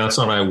to Mount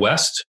Sinai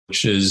West,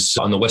 which is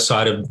on the west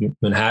side of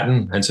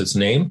Manhattan, hence its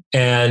name.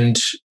 And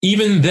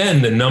even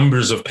then, the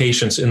numbers of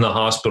patients in the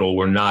hospital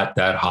were not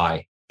that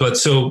high. But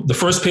so the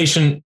first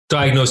patient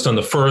diagnosed on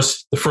the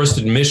first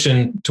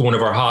admission to one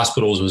of our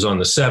hospitals was on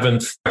the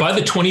 7th. By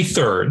the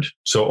 23rd,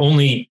 so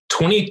only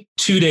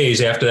 22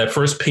 days after that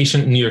first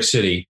patient in New York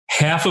City,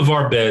 half of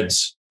our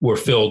beds were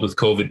filled with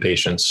COVID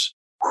patients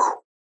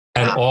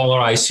and all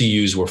our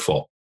ICUs were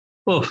full.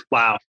 Oh,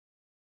 wow.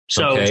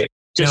 So okay.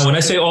 Now, when I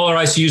say all our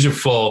ICUs are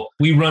full,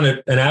 we run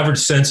an average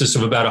census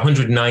of about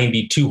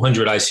 190,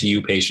 200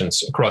 ICU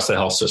patients across the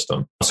health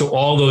system. So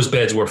all those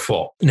beds were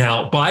full.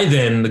 Now, by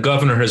then, the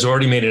governor has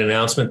already made an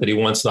announcement that he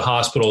wants the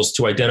hospitals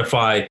to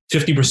identify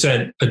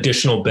 50%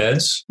 additional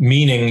beds,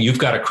 meaning you've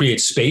got to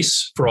create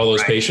space for all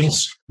those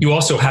patients. You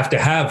also have to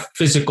have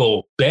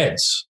physical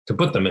beds to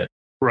put them in.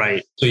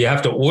 Right. So you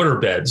have to order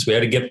beds. We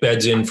had to get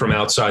beds in from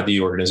outside the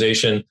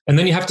organization. And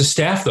then you have to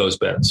staff those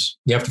beds.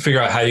 You have to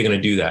figure out how you're going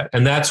to do that.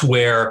 And that's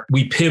where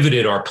we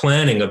pivoted our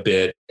planning a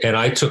bit. And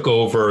I took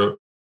over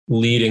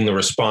leading the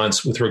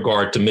response with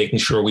regard to making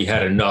sure we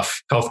had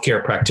enough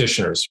healthcare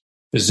practitioners,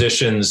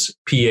 physicians,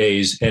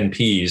 PAs,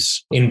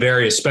 NPs in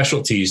various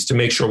specialties to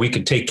make sure we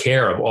could take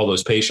care of all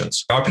those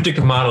patients. Our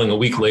predictive modeling a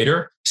week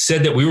later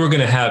said that we were going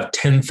to have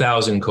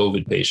 10,000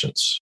 COVID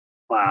patients.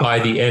 Wow. By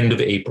the end of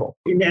April.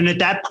 And at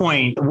that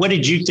point, what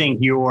did you think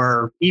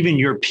your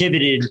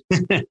pivoted,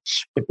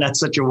 if that's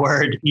such a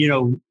word,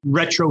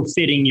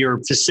 retrofitting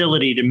your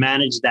facility to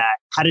manage that?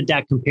 How did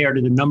that compare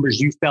to the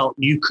numbers you felt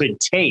you could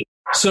take?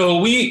 So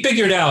we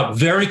figured out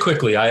very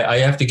quickly, I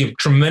have to give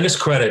tremendous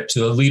credit to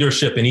the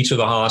leadership in each of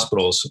the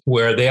hospitals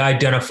where they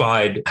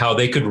identified how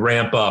they could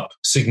ramp up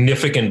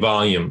significant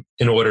volume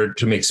in order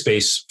to make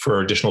space for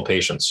additional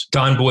patients.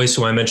 Don Boyce,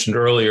 who I mentioned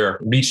earlier,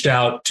 reached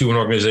out to an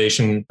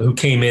organization who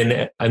came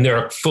in, and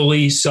they're a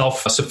fully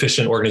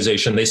self-sufficient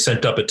organization. They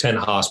sent up a 10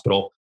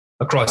 hospital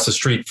across the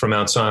street from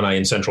Mount Sinai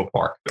in Central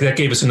Park. That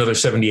gave us another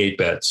 78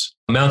 beds.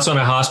 Mount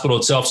Sinai Hospital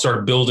itself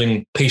started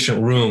building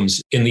patient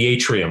rooms in the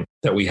atrium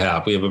that we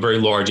have. We have a very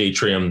large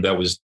atrium that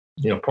was,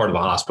 part of the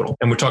hospital.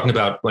 And we're talking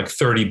about like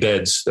 30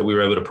 beds that we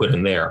were able to put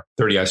in there,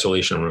 30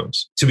 isolation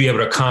rooms to be able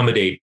to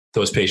accommodate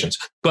those patients.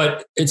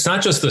 But it's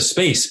not just the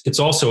space. It's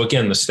also,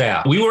 again, the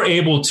staff. We were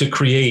able to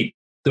create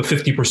the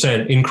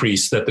 50%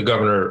 increase that the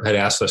governor had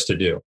asked us to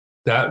do.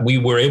 That we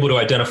were able to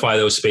identify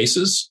those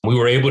spaces. We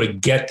were able to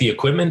get the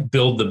equipment,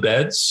 build the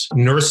beds.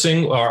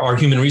 Nursing, our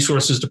human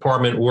resources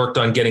department worked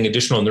on getting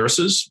additional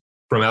nurses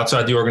from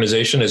outside the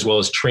organization, as well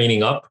as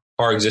training up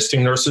our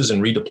existing nurses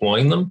and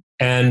redeploying them.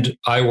 And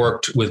I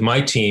worked with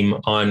my team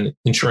on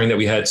ensuring that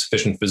we had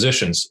sufficient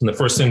physicians. And the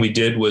first thing we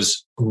did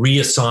was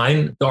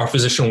reassign our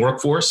physician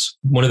workforce.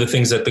 One of the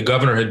things that the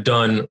governor had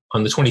done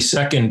on the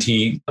 22nd,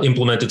 he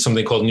implemented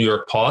something called New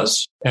York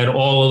Pause, and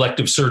all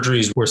elective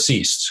surgeries were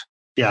ceased.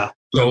 Yeah.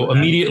 So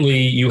immediately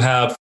you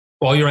have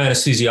all your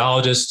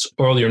anesthesiologists,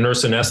 all your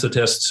nurse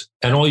anesthetists,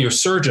 and all your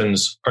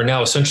surgeons are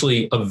now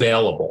essentially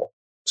available,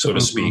 so to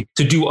speak,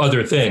 to do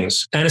other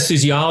things.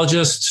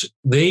 Anesthesiologists,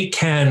 they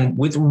can,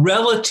 with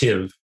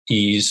relative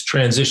ease,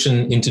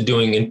 transition into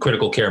doing in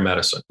critical care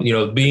medicine.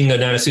 Being an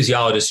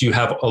anesthesiologist, you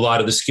have a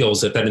lot of the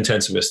skills that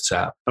intensivists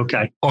have.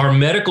 Okay. Our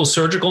medical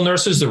surgical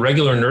nurses, the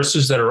regular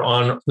nurses that are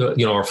on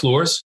our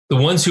floors, the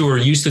ones who are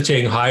used to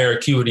taking higher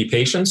acuity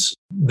patients,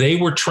 they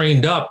were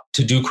trained up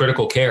to do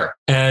critical care.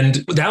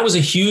 And that was a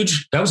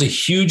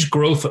huge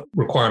growth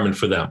requirement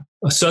for them.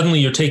 Suddenly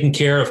you're taking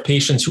care of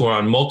patients who are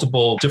on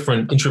multiple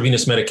different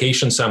intravenous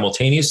medications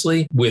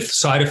simultaneously with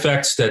side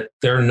effects that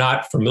they're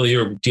not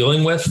familiar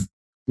dealing with.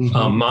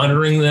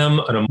 Monitoring them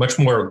on a much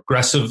more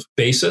aggressive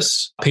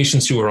basis.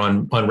 Patients who are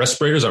on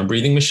respirators, on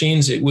breathing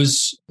machines, it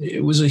was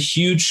a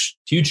huge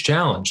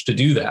challenge to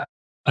do that.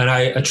 And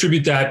I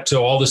attribute that to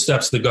all the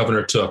steps the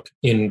governor took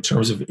in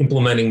terms of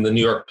implementing the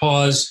New York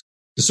Pause,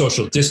 the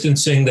social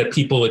distancing that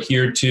people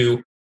adhered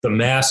to, the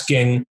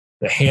masking,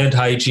 the hand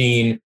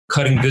hygiene,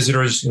 cutting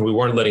visitors. We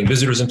weren't letting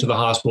visitors into the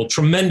hospital.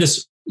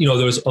 Tremendous. There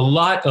was a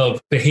lot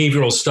of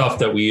behavioral stuff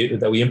that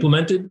we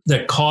implemented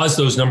that caused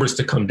those numbers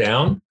to come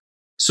down.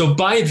 So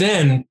by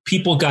then,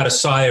 people got a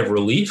sigh of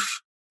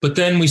relief. But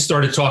then we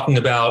started talking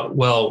about,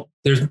 well,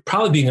 there's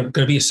probably going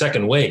to be a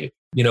second wave.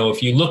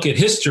 If you look at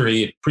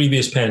history,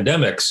 previous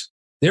pandemics,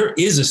 there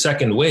is a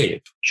second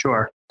wave.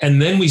 Sure.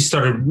 And then we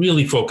started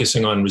really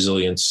focusing on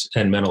resilience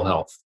and mental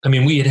health. I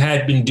mean, we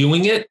had been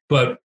doing it,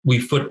 but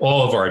we put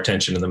all of our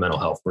attention in the mental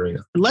health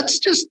arena. Let's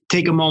just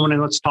take a moment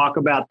and let's talk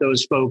about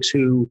those folks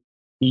who,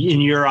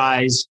 in your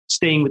eyes,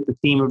 staying with the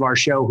theme of our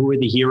show, who are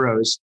the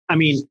heroes? I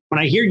mean, when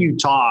I hear you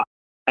talk,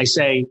 I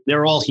say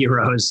they're all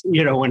heroes.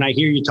 When I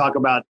hear you talk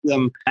about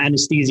them,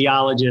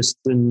 anesthesiologists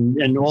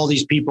and all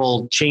these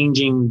people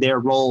changing their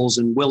roles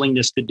and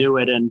willingness to do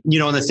it. And,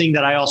 and the thing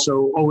that I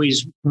also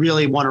always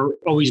really want to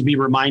always be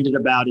reminded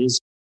about is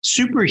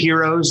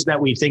superheroes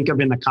that we think of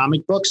in the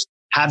comic books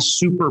have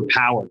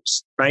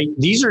superpowers, right?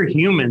 These are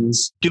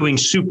humans doing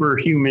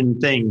superhuman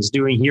things,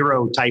 doing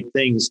hero type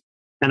things.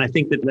 And I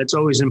think that that's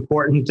always an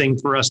important thing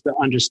for us to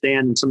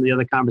understand. In some of the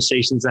other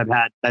conversations I've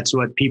had, that's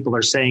what people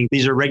are saying.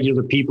 These are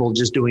regular people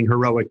just doing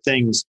heroic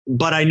things.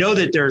 But I know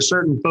that there are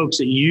certain folks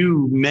that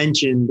you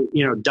mentioned,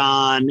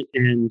 Don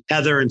and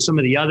Heather and some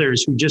of the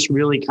others who just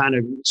really kind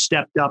of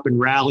stepped up and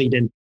rallied.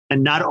 And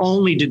not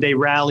only did they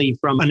rally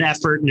from an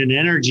effort and an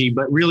energy,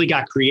 but really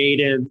got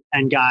creative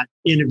and got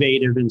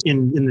innovative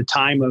in the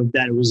time of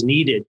that it was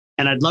needed.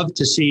 And I'd love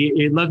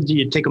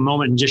you take a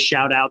moment and just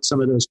shout out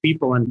some of those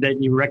people and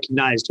that you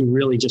recognized who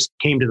really just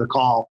came to the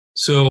call.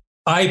 So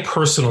I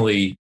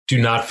personally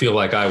do not feel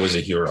like I was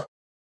a hero.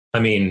 I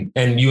mean,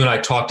 and you and I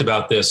talked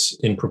about this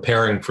in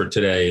preparing for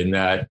today, in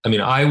that,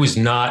 I was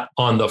not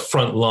on the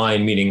front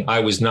line, meaning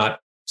I was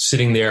not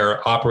sitting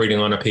there operating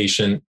on a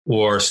patient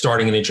or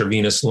starting an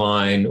intravenous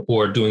line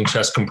or doing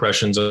chest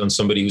compressions on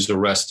somebody who's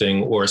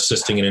arresting or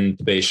assisting in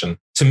intubation.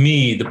 To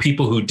me, the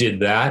people who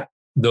did that,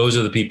 those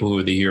are the people who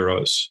are the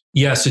heroes.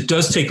 Yes, it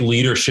does take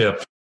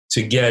leadership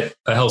to get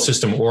a health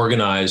system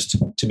organized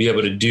to be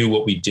able to do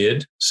what we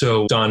did.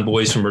 So Don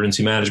Boyce from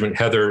Emergency Management,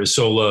 Heather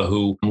Isola,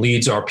 who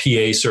leads our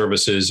PA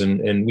services,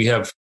 and we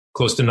have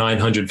close to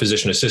 900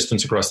 physician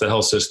assistants across the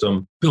health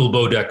system. Bill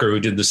Bodecker, who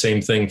did the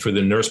same thing for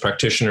the nurse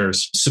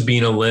practitioners.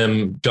 Sabina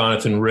Lim,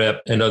 Jonathan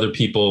Ripp, and other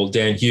people.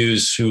 Dan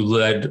Hughes, who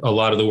led a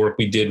lot of the work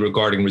we did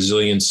regarding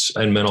resilience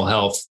and mental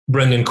health.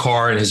 Brendan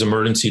Carr and his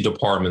emergency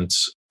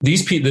departments.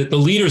 These people, the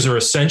leaders are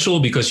essential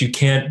because you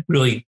can't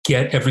really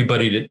get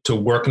everybody to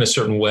work in a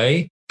certain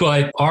way.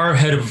 But our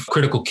head of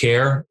critical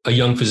care, a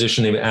young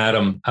physician named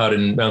Adam out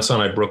in Mount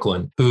Sinai,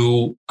 Brooklyn,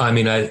 who,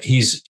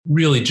 he's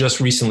really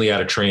just recently out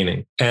of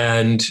training.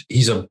 And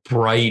he's a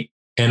bright,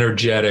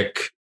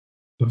 energetic,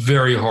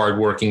 very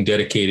hardworking,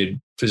 dedicated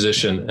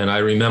physician. And I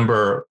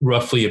remember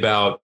roughly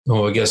about,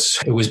 I guess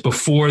it was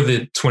before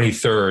the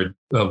 23rd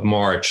of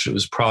March. It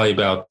was probably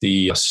about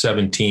the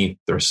 17th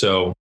or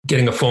so,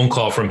 getting a phone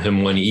call from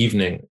him one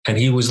evening. And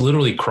he was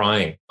literally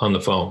crying on the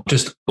phone,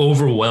 just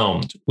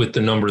overwhelmed with the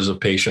numbers of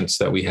patients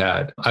that we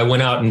had. I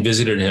went out and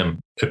visited him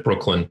at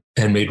Brooklyn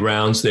and made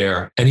rounds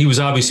there. And he was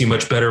obviously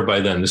much better by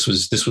then. This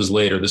was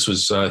later. This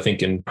was, I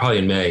think, probably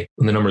in May,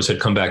 when the numbers had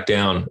come back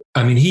down.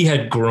 He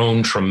had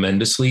grown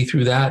tremendously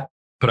through that.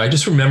 But I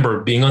just remember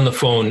being on the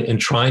phone and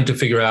trying to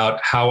figure out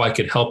how I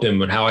could help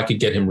him and how I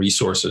could get him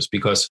resources,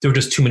 because there were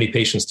just too many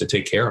patients to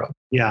take care of.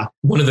 Yeah.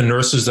 One of the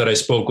nurses that I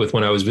spoke with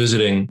when I was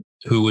visiting,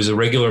 who was a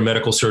regular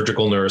medical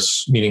surgical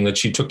nurse, meaning that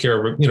she took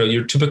care of,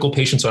 your typical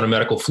patients on a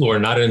medical floor,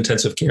 not an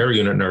intensive care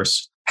unit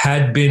nurse,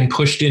 had been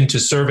pushed into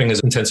serving as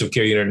an intensive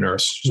care unit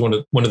nurse. It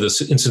was one of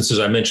the instances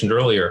I mentioned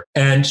earlier.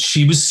 And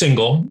she was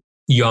single.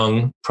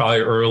 young, probably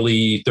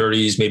early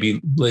 30s,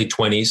 maybe late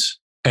 20s.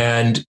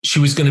 And she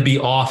was going to be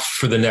off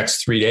for the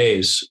next 3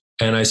 days.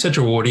 And I said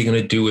to her, well, what are you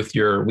going to do with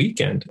your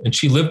weekend? And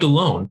she lived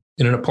alone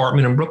in an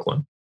apartment in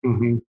Brooklyn.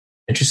 Mm-hmm.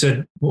 And she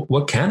said, well,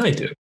 what can I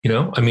do?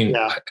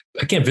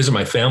 I can't visit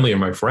my family or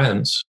my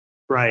friends.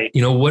 Right.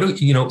 So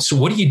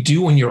what do you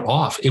do when you're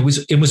off? It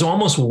was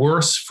almost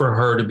worse for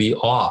her to be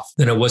off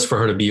than it was for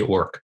her to be at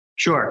work.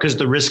 Sure. Because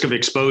the risk of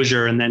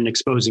exposure and then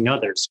exposing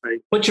others, right?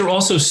 But you're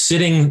also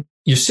sitting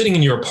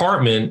in your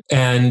apartment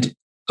and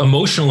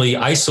emotionally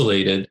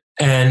isolated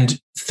and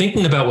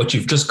thinking about what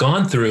you've just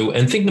gone through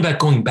and thinking about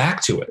going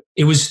back to it.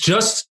 It was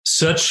just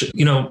such,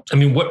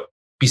 what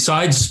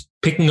besides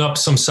picking up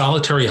some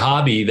solitary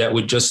hobby that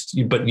would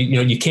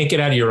you can't get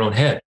out of your own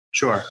head.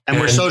 Sure. And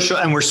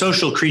we're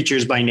social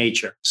creatures by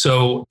nature.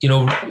 So,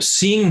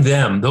 seeing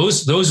them,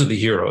 those are the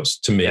heroes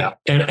to me. Yeah.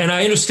 And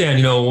I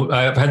understand,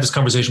 I've had this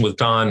conversation with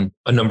Don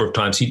a number of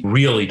times. He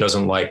really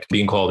doesn't like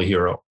being called a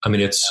hero. I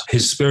mean, it's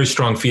his very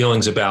strong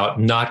feelings about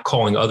not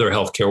calling other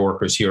healthcare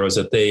workers heroes,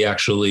 that they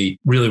actually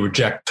really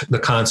reject the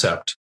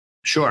concept.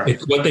 Sure.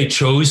 It's what they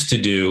chose to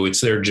do.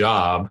 It's their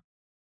job.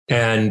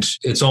 And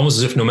it's almost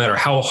as if no matter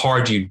how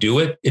hard you do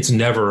it, it's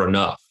never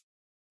enough.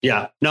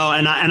 Yeah, no,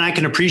 and I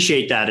can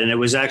appreciate that. And it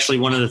was actually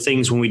one of the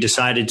things when we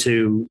decided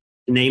to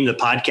name the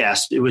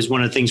podcast, it was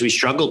one of the things we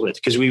struggled with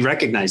because we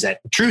recognize that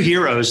true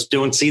heroes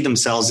don't see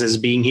themselves as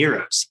being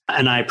heroes.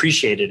 And I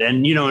appreciate it.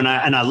 And,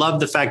 I love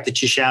the fact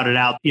that you shouted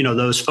out,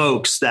 those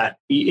folks that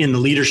in the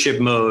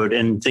leadership mode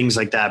and things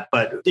like that.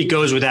 But it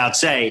goes without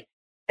saying,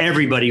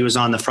 everybody who was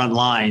on the front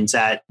lines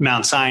at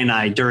Mount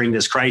Sinai during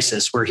this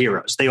crisis were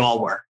heroes. They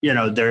all were,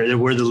 they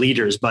were the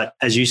leaders. But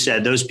as you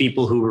said, those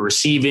people who were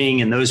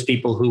receiving and those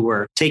people who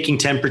were taking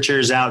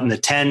temperatures out in the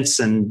tents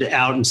and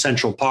out in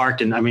Central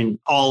Park. And I mean,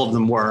 all of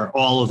them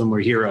were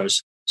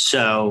heroes.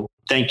 So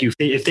thank you.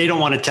 If they don't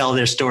want to tell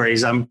their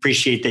stories, I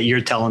appreciate that you're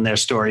telling their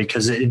story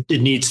because it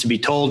needs to be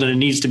told and it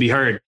needs to be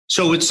heard.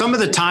 So with some of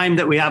the time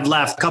that we have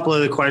left, a couple of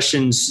the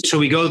questions. So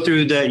we go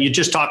through you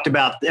just talked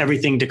about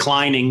everything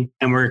declining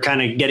and we're kind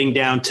of getting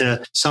down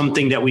to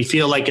something that we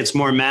feel like it's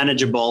more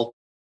manageable.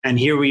 And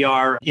here we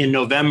are in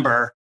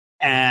November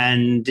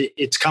and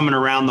it's coming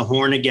around the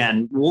horn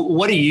again.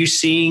 What are you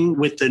seeing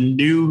with the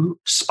new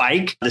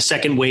spike, the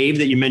second wave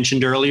that you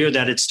mentioned earlier,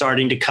 that it's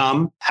starting to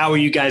come? How are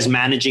you guys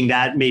managing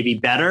that maybe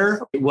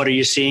better? What are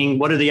you seeing?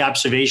 What are the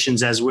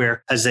observations as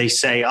they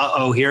say,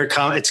 here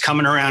it's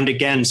coming around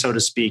again, so to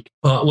speak?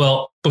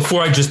 Well,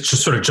 before I just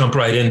sort of jump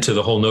right into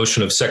the whole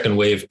notion of second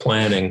wave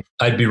planning,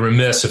 I'd be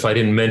remiss if I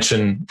didn't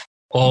mention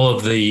all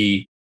of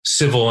the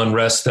civil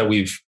unrest that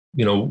we've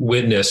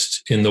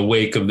witnessed in the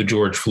wake of the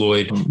George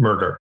Floyd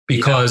murder.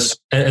 Because,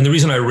 and the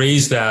reason I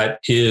raised that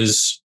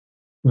is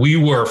we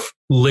were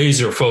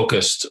laser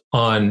focused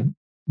on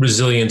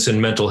resilience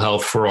and mental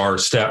health for our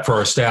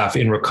staff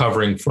in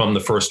recovering from the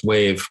first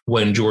wave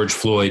when George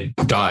Floyd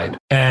died.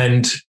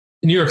 And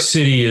New York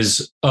City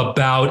is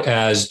about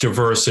as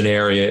diverse an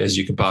area as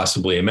you could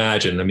possibly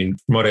imagine. I mean,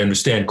 from what I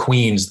understand,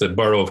 Queens, the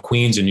borough of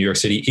Queens in New York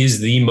City, is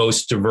the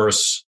most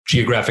diverse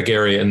geographic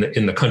area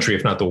in the country,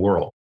 if not the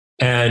world.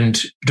 And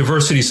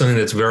diversity is something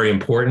that's very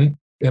important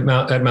at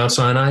Mount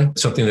Sinai,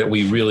 something that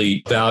we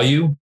really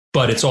value,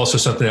 but it's also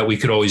something that we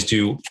could always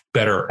do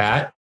better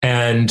at.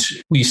 And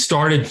we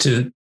started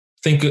to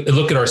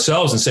look at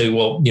ourselves and say,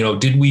 well,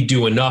 did we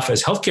do enough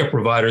as healthcare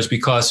providers?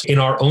 Because in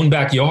our own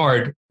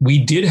backyard, we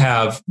did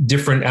have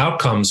different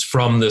outcomes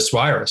from this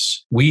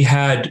virus. We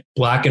had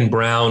Black and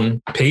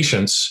brown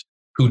patients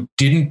who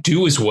didn't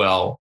do as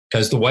well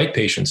as the white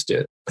patients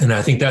did. And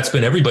I think that's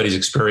been everybody's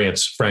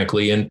experience,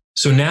 frankly. And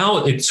so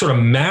now it sort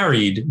of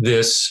married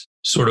this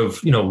sort of,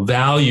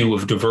 value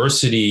of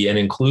diversity and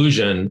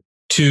inclusion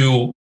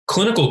to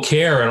clinical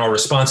care and our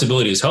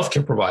responsibility as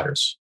healthcare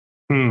providers.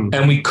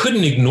 And we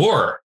couldn't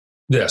ignore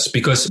this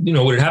because,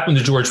 what had happened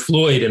to George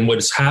Floyd and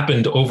what's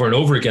happened over and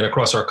over again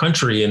across our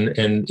country and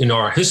in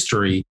our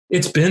history,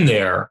 it's been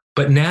there.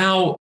 But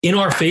now in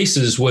our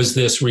faces was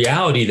this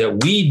reality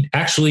that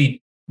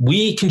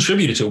we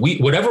contributed to.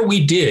 Whatever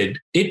we did,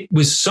 it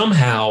was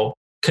somehow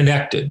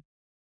connected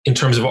in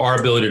terms of our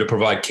ability to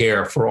provide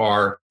care for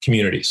our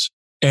communities.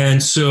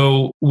 And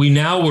so we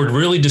now were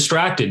really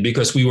distracted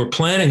because we were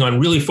planning on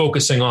really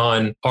focusing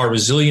on our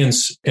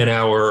resilience and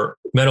our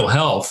mental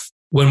health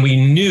when we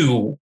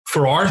knew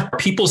for our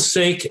people's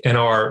sake and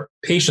our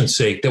patients'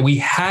 sake that we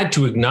had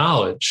to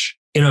acknowledge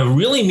in a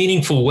really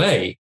meaningful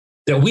way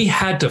that we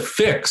had to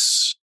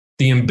fix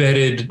the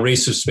embedded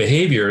racist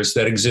behaviors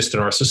that exist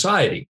in our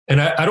society. And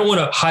I don't want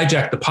to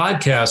hijack the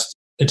podcast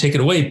and take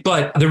it away,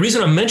 but the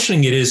reason I'm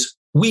mentioning it is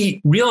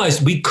we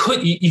realized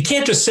you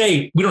can't just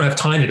say we don't have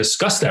time to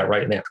discuss that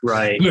right now.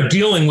 Right. We're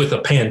dealing with a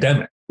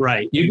pandemic.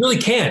 Right. You really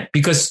can't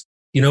because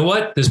you know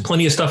what? There's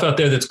plenty of stuff out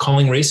there that's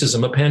calling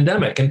racism a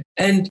pandemic.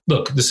 And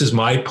look, this is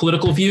my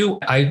political view.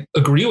 I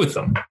agree with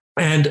them.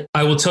 And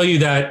I will tell you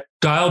that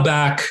dial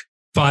back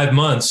 5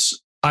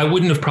 months, I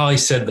wouldn't have probably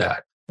said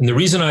that. And the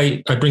reason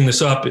I bring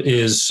this up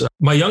is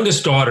my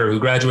youngest daughter, who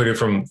graduated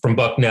from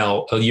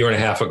Bucknell a year and a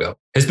half ago,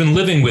 has been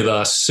living with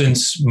us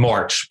since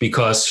March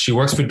because she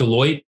works for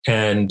Deloitte,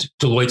 and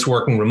Deloitte's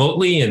working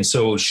remotely. And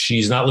so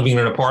she's not living in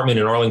an apartment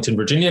in Arlington,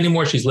 Virginia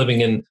anymore. She's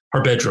living in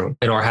her bedroom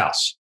in our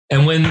house.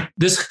 And when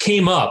this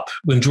came up,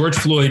 when George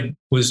Floyd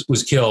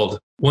was killed,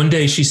 one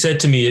day she said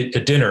to me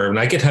at dinner, and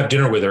I get to have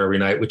dinner with her every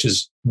night, which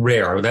is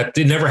rare. That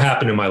did never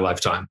happen in my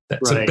lifetime.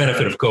 That's a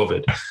benefit of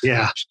COVID.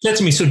 Yeah. She said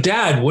to me, "So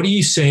Dad, what are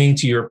you saying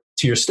to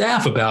your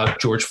staff about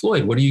George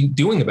Floyd? What are you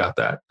doing about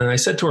that?" And I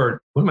said to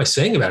her, "What am I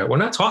saying about it? We're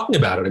not talking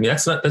about it. I mean,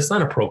 that's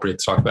not appropriate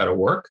to talk about at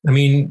work. I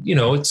mean,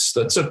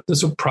 that's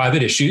a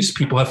private issues.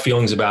 People have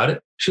feelings about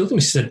it." She looked at me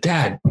and said,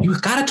 "Dad,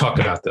 you've got to talk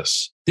about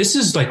this. This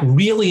is like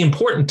really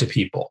important to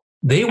people.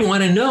 They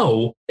want to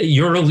know,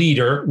 you're a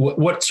leader.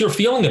 What's your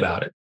feeling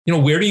about it?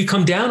 Where do you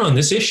come down on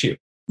this issue?"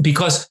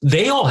 Because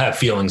they all have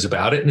feelings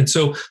about it. And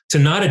so to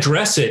not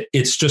address it,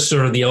 it's just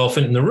sort of the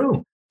elephant in the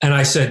room. And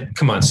I said,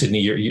 "Come on, Sydney,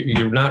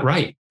 you're not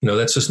right.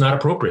 That's just not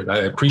appropriate. I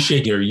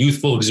appreciate your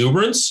youthful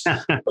exuberance.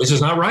 This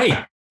is not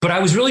right." But I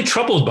was really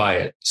troubled by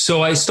it.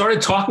 So I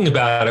started talking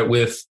about it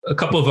with a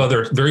couple of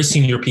other very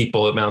senior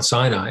people at Mount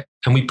Sinai.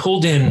 And we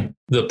pulled in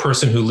the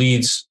person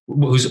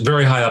who's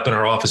very high up in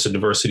our Office of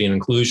Diversity and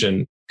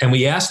Inclusion. And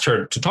we asked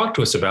her to talk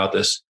to us about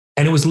this.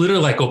 And it was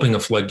literally like opening a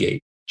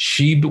floodgate.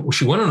 She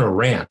went on a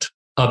rant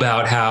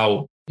about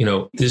how,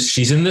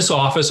 she's in this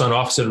office on the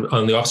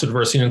Office of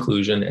Diversity and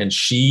Inclusion, and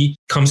she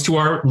comes to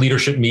our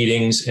leadership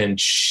meetings and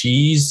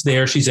she's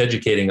there, she's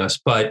educating us.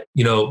 But,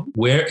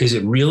 where is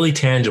it really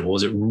tangible?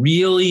 Is it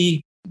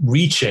really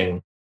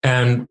reaching?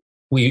 And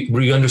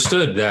we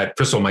understood that,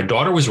 first of all, my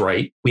daughter was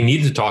right. We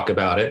needed to talk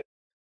about it.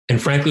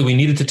 And frankly, we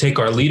needed to take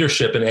our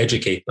leadership and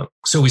educate them.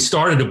 So we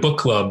started a book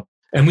club.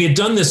 And we had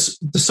done this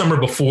the summer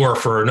before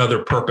for another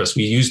purpose.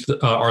 We used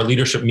our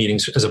leadership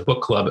meetings as a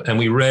book club, and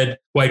we read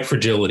White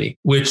Fragility,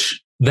 which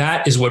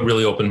that is what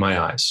really opened my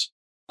eyes.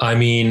 I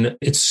mean,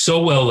 it's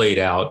so well laid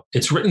out.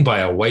 It's written by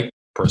a white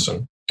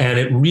person, and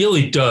it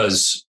really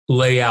does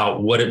lay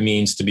out what it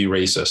means to be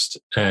racist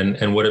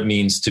and what it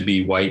means to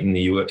be white in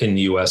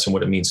the US and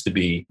what it means to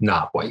be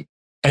not white.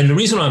 And the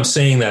reason I'm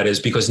saying that is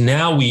because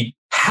now we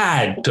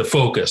had to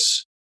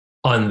focus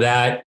on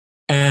that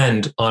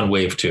and on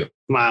wave 2.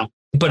 Wow.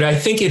 But I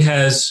think it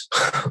has,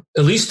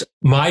 at least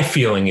my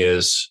feeling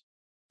is,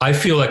 I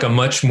feel like a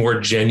much more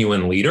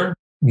genuine leader,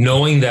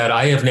 knowing that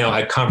I have now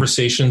had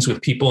conversations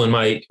with people in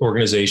my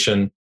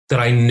organization that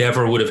I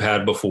never would have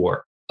had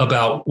before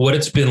about what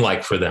it's been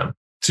like for them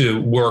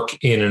to work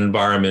in an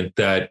environment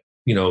that,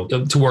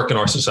 to work in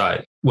our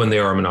society when they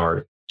are a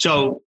minority.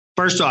 So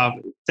first off,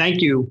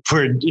 thank you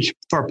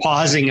for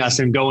pausing us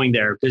and going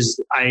there,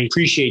 because I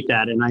appreciate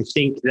that. And I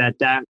think that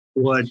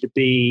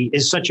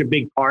is such a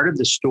big part of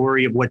the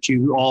story of what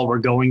you all were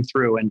going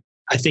through. And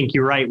I think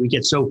you're right. We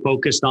get so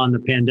focused on the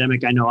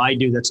pandemic. I know I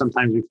do, that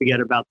sometimes we forget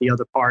about the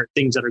other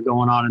things that are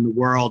going on in the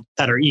world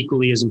that are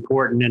equally as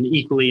important and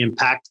equally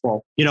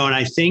impactful. And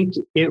I think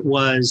can't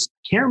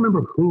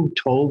remember who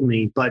told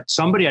me, but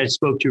somebody I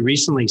spoke to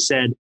recently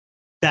said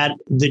that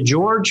the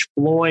George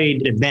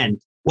Floyd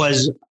event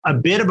was a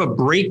bit of a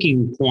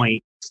breaking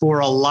point for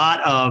a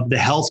lot of the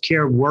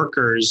healthcare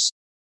workers,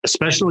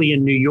 especially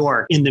in New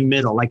York, in the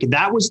middle. Like,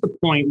 that was the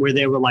point where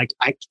they were like,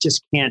 I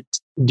just can't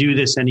do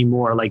this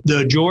anymore. Like,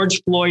 the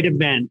George Floyd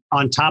event,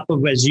 on top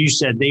of, as you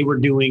said, they were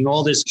doing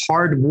all this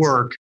hard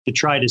work to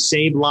try to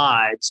save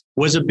lives,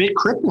 was a bit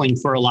crippling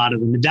for a lot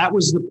of them. That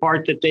was the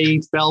part that they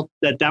felt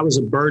that was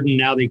a burden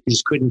now they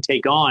just couldn't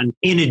take on,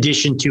 in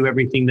addition to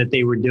everything that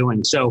they were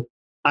doing. So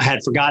I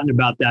had forgotten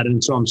about that.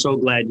 And so I'm so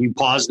glad you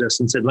paused us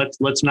and said,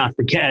 let's not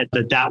forget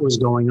that was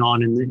going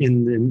on in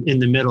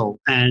the middle.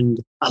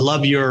 And I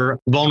love your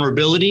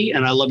vulnerability,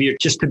 and I love you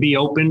just to be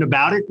open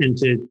about it and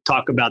to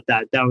talk about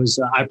that.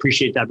 I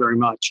appreciate that very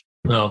much.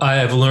 Well, I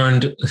have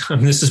learned,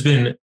 this has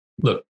been,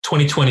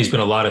 2020 has been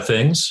a lot of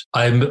things.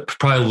 I've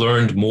probably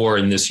learned more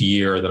in this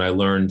year than I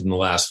learned in the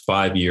last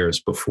 5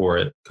 years before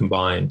it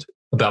combined,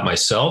 about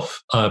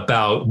myself,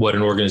 about what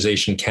an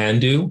organization can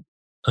do,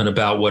 and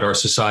about what our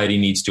society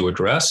needs to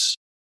address.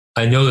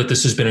 I know that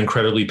this has been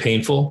incredibly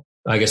painful.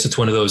 I guess it's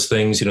one of those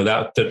things,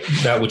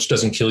 that which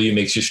doesn't kill you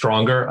makes you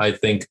stronger. I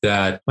think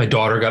that my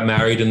daughter got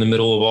married in the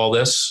middle of all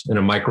this, in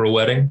a micro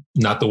wedding,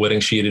 not the wedding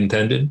she had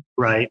intended.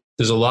 Right.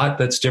 There's a lot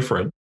that's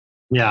different.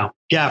 Yeah,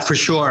 for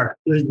sure.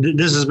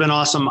 This has been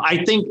awesome.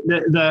 I think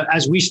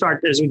as we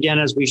start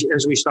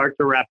to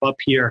wrap up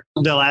here,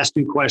 the last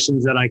 2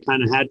 questions that I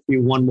kind of had for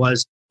you, one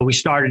was, we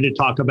started to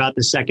talk about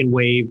the second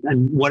wave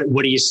and what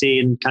do you see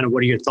and kind of what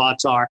are your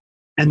thoughts are.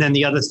 And then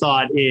the other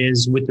thought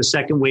is, with the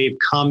second wave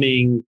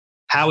coming,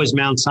 how is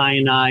Mount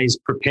Sinai's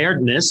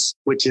preparedness,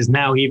 which is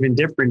now even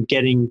different,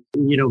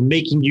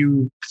 making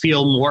you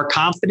feel more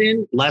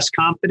confident, less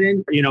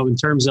confident, in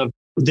terms of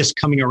this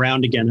coming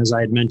around again, as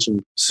I had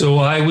mentioned? So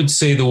I would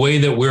say the way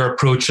that we're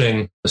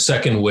approaching the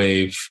second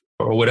wave,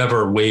 or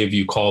whatever wave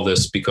you call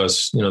this,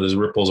 because, there's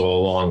ripples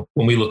all along.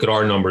 When we look at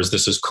our numbers,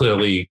 this is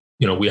clearly,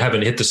 we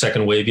haven't hit the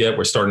second wave yet.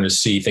 We're starting to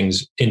see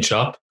things inch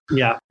up.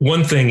 Yeah.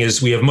 One thing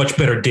is we have much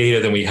better data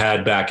than we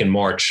had back in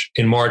March.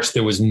 In March,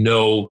 there was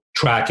no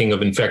tracking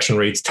of infection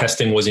rates.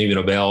 Testing wasn't even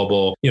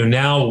available.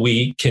 Now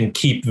we can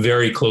keep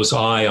very close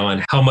eye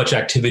on how much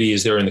activity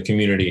is there in the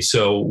community.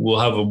 So we'll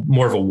have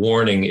more of a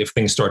warning if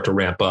things start to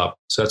ramp up.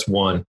 So that's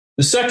one.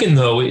 The second,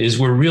 though, is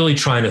we're really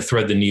trying to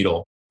thread the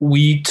needle.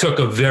 We took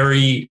a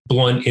very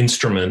blunt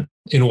instrument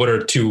in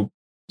order to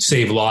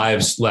save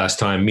lives last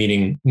time,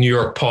 meaning New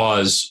York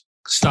pause,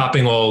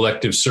 stopping all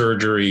elective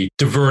surgery,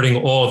 diverting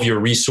all of your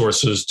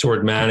resources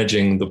toward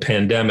managing the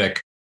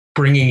pandemic,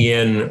 bringing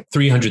in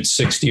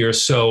 360 or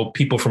so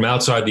people from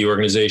outside the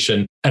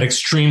organization at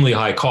extremely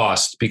high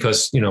cost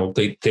because,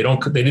 they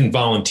didn't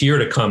volunteer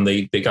to come.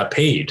 They got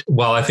paid.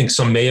 While I think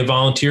some may have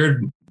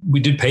volunteered,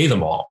 we did pay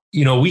them all.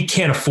 We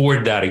can't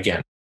afford that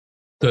again.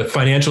 The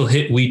financial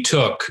hit we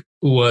took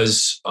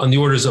was on the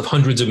orders of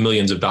hundreds of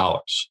millions of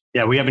dollars.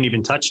 Yeah, we haven't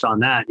even touched on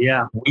that.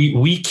 Yeah.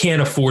 We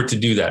can't afford to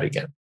do that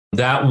again.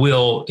 That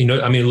will,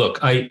 look,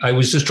 I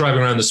was just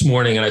driving around this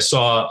morning and I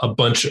saw a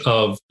bunch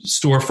of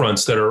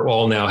storefronts that are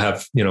all now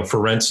have, for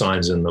rent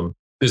signs in them,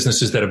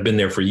 businesses that have been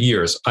there for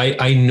years.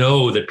 I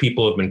know that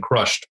people have been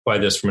crushed by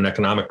this from an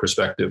economic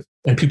perspective.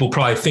 And people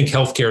probably think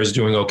healthcare is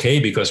doing okay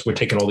because we're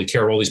taking all the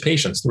care of all these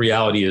patients. The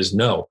reality is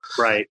no.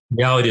 Right. The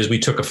reality is we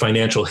took a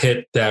financial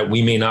hit that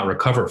we may not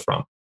recover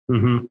from.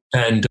 Mm-hmm.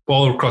 And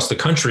all across the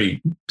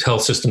country,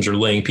 health systems are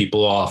laying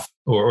people off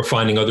or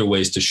finding other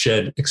ways to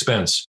shed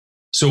expense.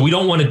 So we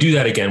don't want to do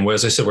that again. Where,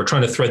 as I said, we're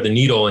trying to thread the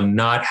needle and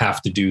not have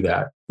to do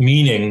that,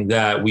 meaning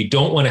that we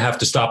don't want to have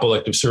to stop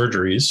elective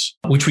surgeries,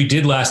 which we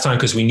did last time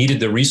because we needed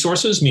the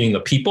resources, meaning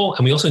the people,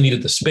 and we also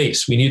needed the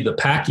space. We needed the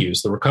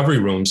PACUs, the recovery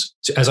rooms,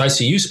 as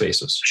ICU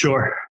spaces.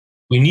 Sure.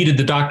 We needed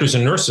the doctors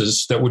and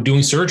nurses that were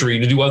doing surgery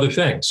to do other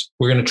things.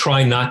 We're going to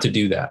try not to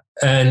do that.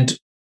 And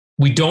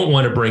we don't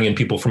want to bring in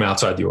people from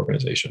outside the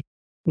organization.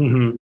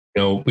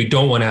 Mm-hmm. We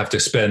don't want to have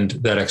to spend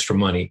that extra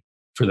money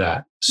for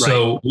that.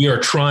 So we are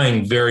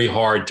trying very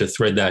hard to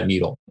thread that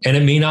needle, and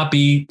it may not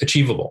be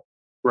achievable.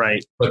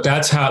 Right. But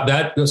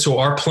so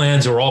our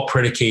plans are all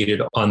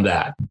predicated on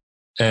that.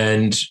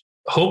 And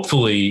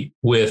hopefully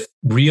with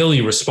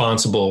really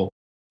responsible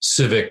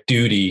civic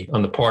duty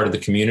on the part of the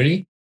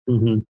community,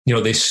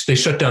 they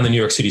shut down the New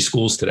York City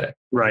schools today.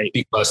 Right.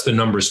 Because the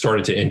numbers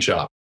started to inch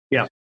up.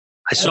 Yeah.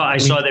 I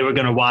saw they were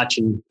going to watch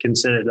and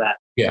consider that.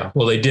 Yeah.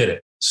 Well, they did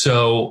it.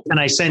 So, and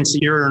I sense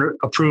your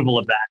approval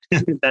of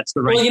that. That's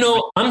the right.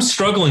 Well, I'm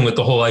struggling with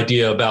the whole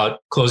idea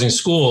about closing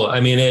school. I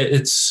mean,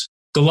 it's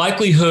the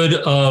likelihood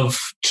of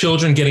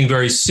children getting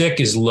very sick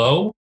is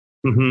low.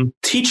 Mm-hmm.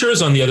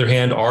 Teachers, on the other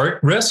hand, are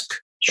at risk.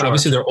 Sure.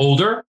 Obviously, they're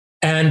older,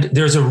 and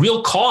there's a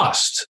real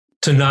cost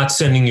to not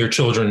sending your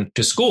children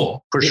to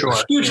school. For sure.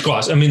 It's a huge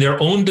cost. I mean,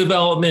 their own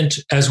development,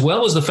 as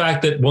well as the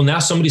fact that, now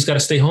somebody's got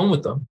to stay home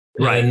with them.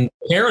 Right. And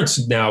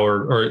parents now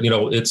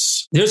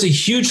there's a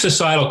huge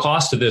societal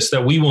cost to this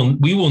that we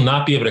will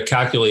not be able to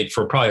calculate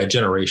for probably a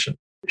generation.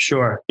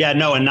 Sure. Yeah,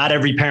 no. And not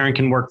every parent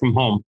can work from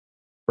home.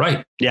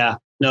 Right. Yeah,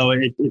 no,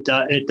 it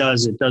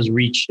does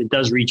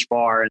reach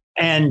far.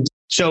 And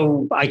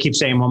so I keep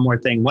saying one more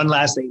thing, one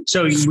last thing.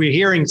 So we're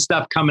hearing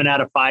stuff coming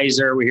out of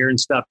Pfizer. We're hearing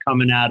stuff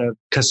coming out of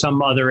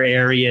some other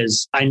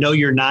areas. I know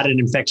you're not an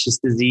infectious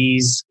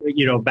disease,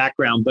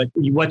 background, but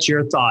what's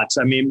your thoughts?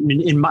 I mean,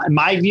 in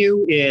my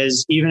view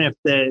is even if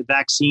the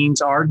vaccines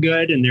are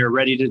good and they're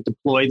ready to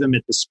deploy them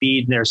at the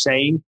speed they're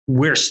saying,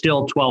 we're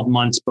still 12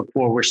 months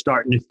before we're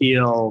starting to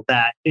feel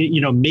that,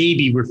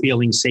 maybe we're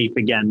feeling safe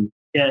again,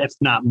 if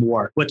not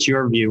more. What's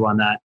your view on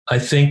that? I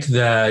think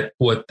that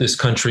what this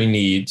country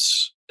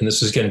needs, and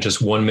this is again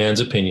just one man's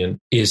opinion,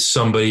 is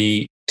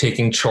somebody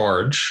taking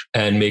charge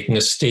and making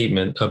a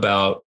statement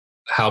about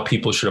how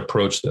people should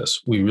approach this.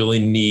 We really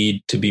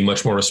need to be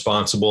much more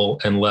responsible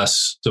and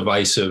less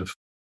divisive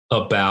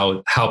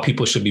about how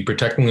people should be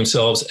protecting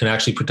themselves and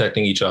actually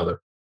protecting each other.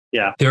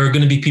 Yeah. There are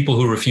going to be people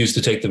who refuse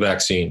to take the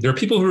vaccine. There are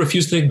people who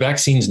refuse to take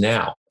vaccines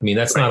now. I mean,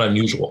 that's not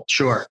unusual.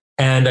 Sure.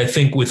 And I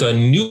think with a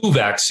new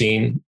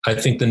vaccine, I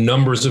think the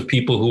numbers of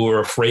people who are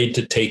afraid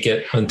to take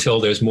it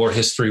until there's more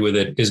history with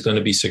it is going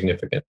to be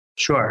significant.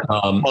 Sure.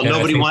 Well,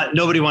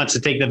 nobody wants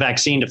to take the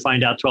vaccine to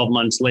find out 12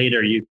 months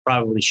later. You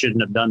probably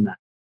shouldn't have done that.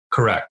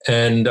 Correct.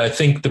 And I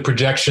think the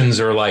projections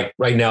are like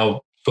right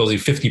now, fully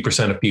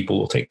 50% of people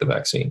will take the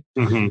vaccine.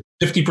 Mm-hmm.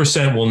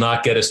 50% will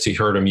not get us to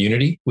herd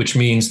immunity, which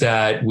means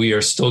that we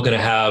are still going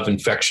to have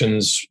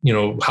infections,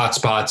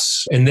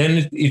 hotspots. And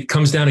then it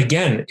comes down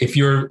again. If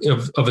you're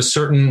of a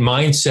certain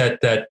mindset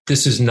that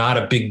this is not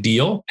a big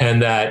deal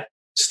and that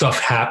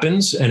stuff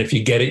happens, and if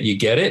you get it, you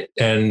get it,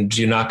 and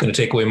you're not going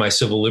to take away my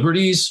civil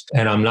liberties,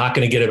 and I'm not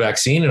going to get a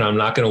vaccine, and I'm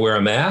not going to wear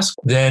a mask,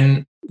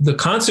 then the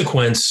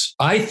consequence,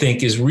 I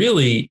think, is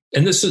really,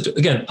 and this is,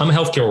 again, I'm a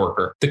healthcare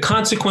worker. The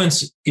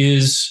consequence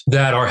is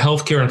that our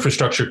healthcare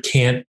infrastructure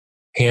can't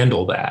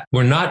handle that.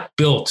 We're not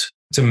built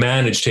to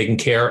manage taking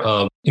care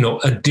of,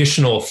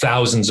 additional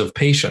thousands of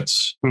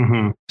patients.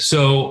 Mm-hmm.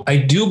 So I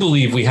do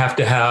believe we have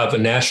to have a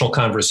national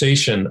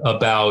conversation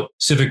about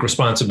civic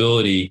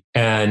responsibility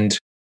and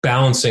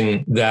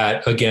balancing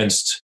that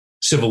against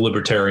civil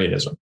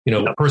libertarianism,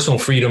 personal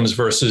freedoms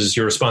versus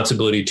your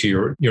responsibility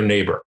to your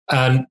neighbor.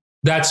 And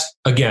that's,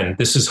 again,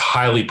 this is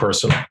highly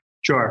personal.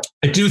 Sure.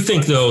 I do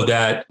think, though,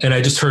 that, and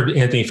I just heard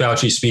Anthony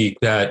Fauci speak,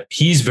 that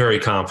he's very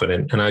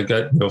confident. And I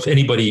got, if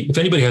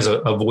anybody has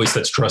a voice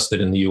that's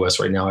trusted in the US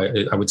right now,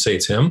 I would say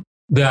it's him,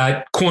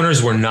 that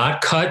corners were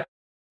not cut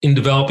in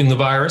developing the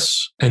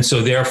virus. And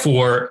so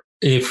therefore,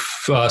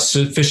 if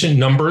sufficient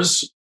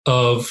numbers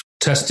of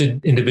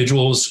tested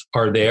individuals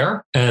are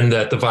there and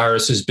that the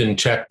virus has been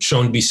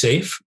shown to be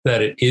safe,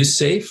 that it is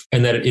safe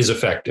and that it is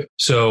effective.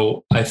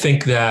 So I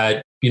think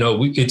that,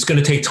 it's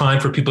going to take time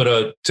for people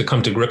to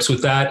come to grips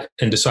with that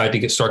and decide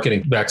to start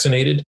getting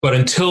vaccinated. But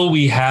until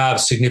we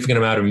have significant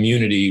amount of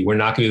immunity, we're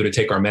not going to be able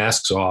to take our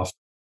masks off.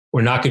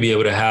 We're not going to be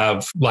able to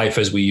have life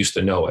as we used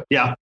to know it.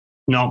 Yeah,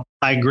 no,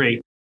 I agree.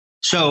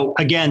 So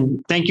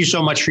again, thank you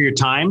so much for your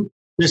time.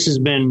 This has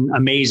been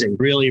amazing.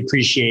 Really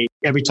appreciate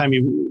every time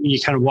you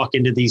kind of walk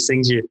into these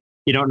things, you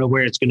don't know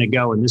where it's going to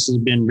go. And this has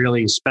been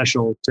really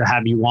special to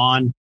have you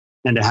on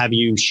and to have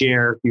you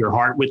share your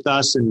heart with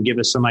us and give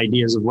us some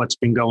ideas of what's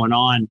been going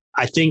on.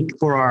 I think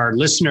for our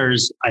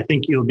listeners, I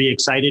think you'll be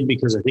excited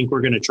because I think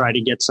we're going to try to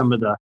get some of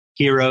the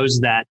heroes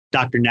that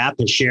Dr. Knapp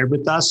has shared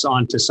with us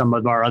onto some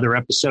of our other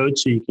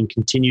episodes so you can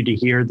continue to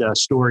hear the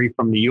story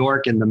from New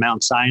York and the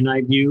Mount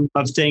Sinai view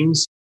of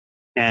things.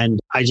 And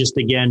I just,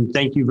 again,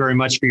 thank you very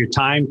much for your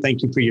time.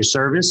 Thank you for your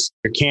service,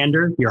 your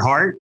candor, your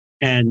heart,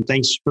 and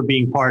thanks for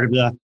being part of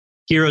the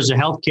Heroes of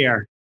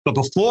Healthcare. But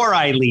before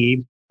I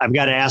leave, I've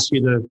got to ask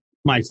you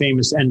my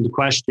famous end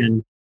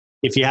question.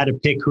 If you had to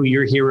pick who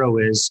your hero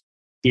is,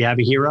 do you have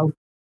a hero?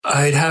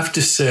 I'd have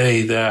to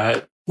say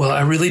that,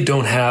 I really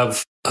don't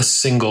have a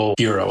single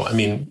hero. I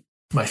mean,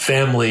 my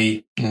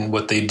family and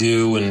what they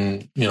do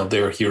and,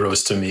 they're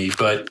heroes to me,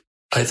 but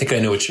I think I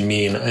know what you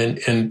mean.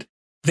 And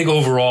I think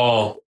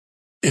overall,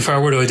 if I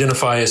were to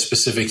identify a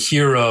specific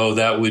hero,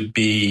 that would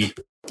be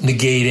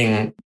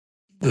negating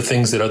the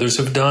things that others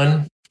have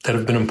done that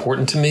have been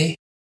important to me.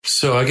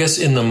 So I guess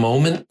in the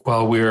moment,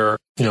 while we're,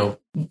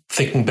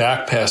 thinking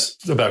back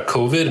past about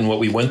COVID and what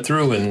we went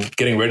through and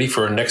getting ready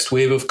for a next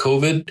wave of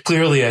COVID,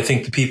 clearly, I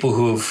think the people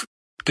who have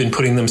been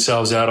putting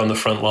themselves out on the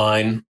front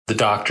line, the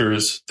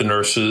doctors, the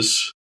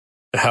nurses,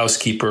 the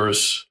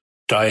housekeepers,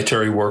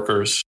 dietary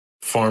workers,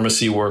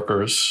 pharmacy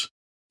workers,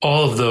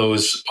 all of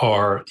those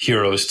are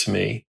heroes to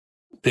me.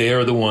 They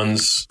are the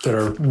ones that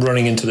are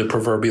running into the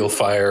proverbial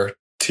fire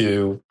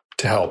to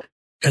help.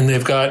 And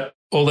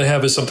all they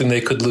have is something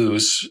they could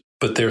lose,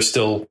 but they're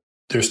still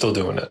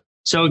doing it.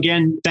 So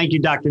again, thank you,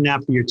 Dr.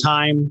 Knapp, for your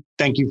time.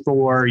 Thank you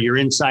for your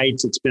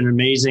insights. It's been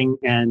amazing.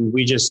 And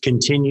we just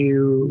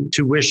continue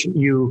to wish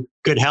you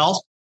good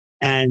health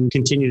and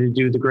continue to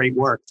do the great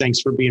work. Thanks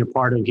for being a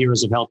part of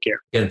Heroes of Healthcare.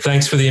 And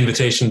thanks for the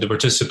invitation to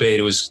participate.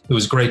 It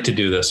was great to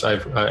do this. I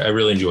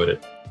really enjoyed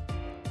it.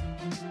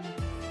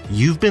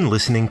 You've been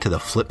listening to the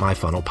Flip My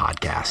Funnel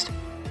podcast.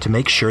 To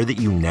make sure that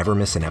you never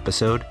miss an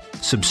episode,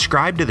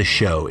 subscribe to the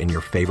show in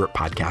your favorite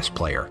podcast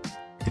player.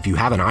 If you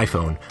have an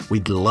iPhone,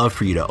 we'd love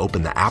for you to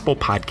open the Apple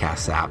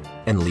Podcasts app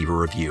and leave a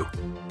review.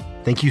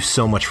 Thank you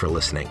so much for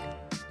listening.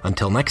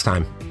 Until next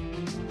time.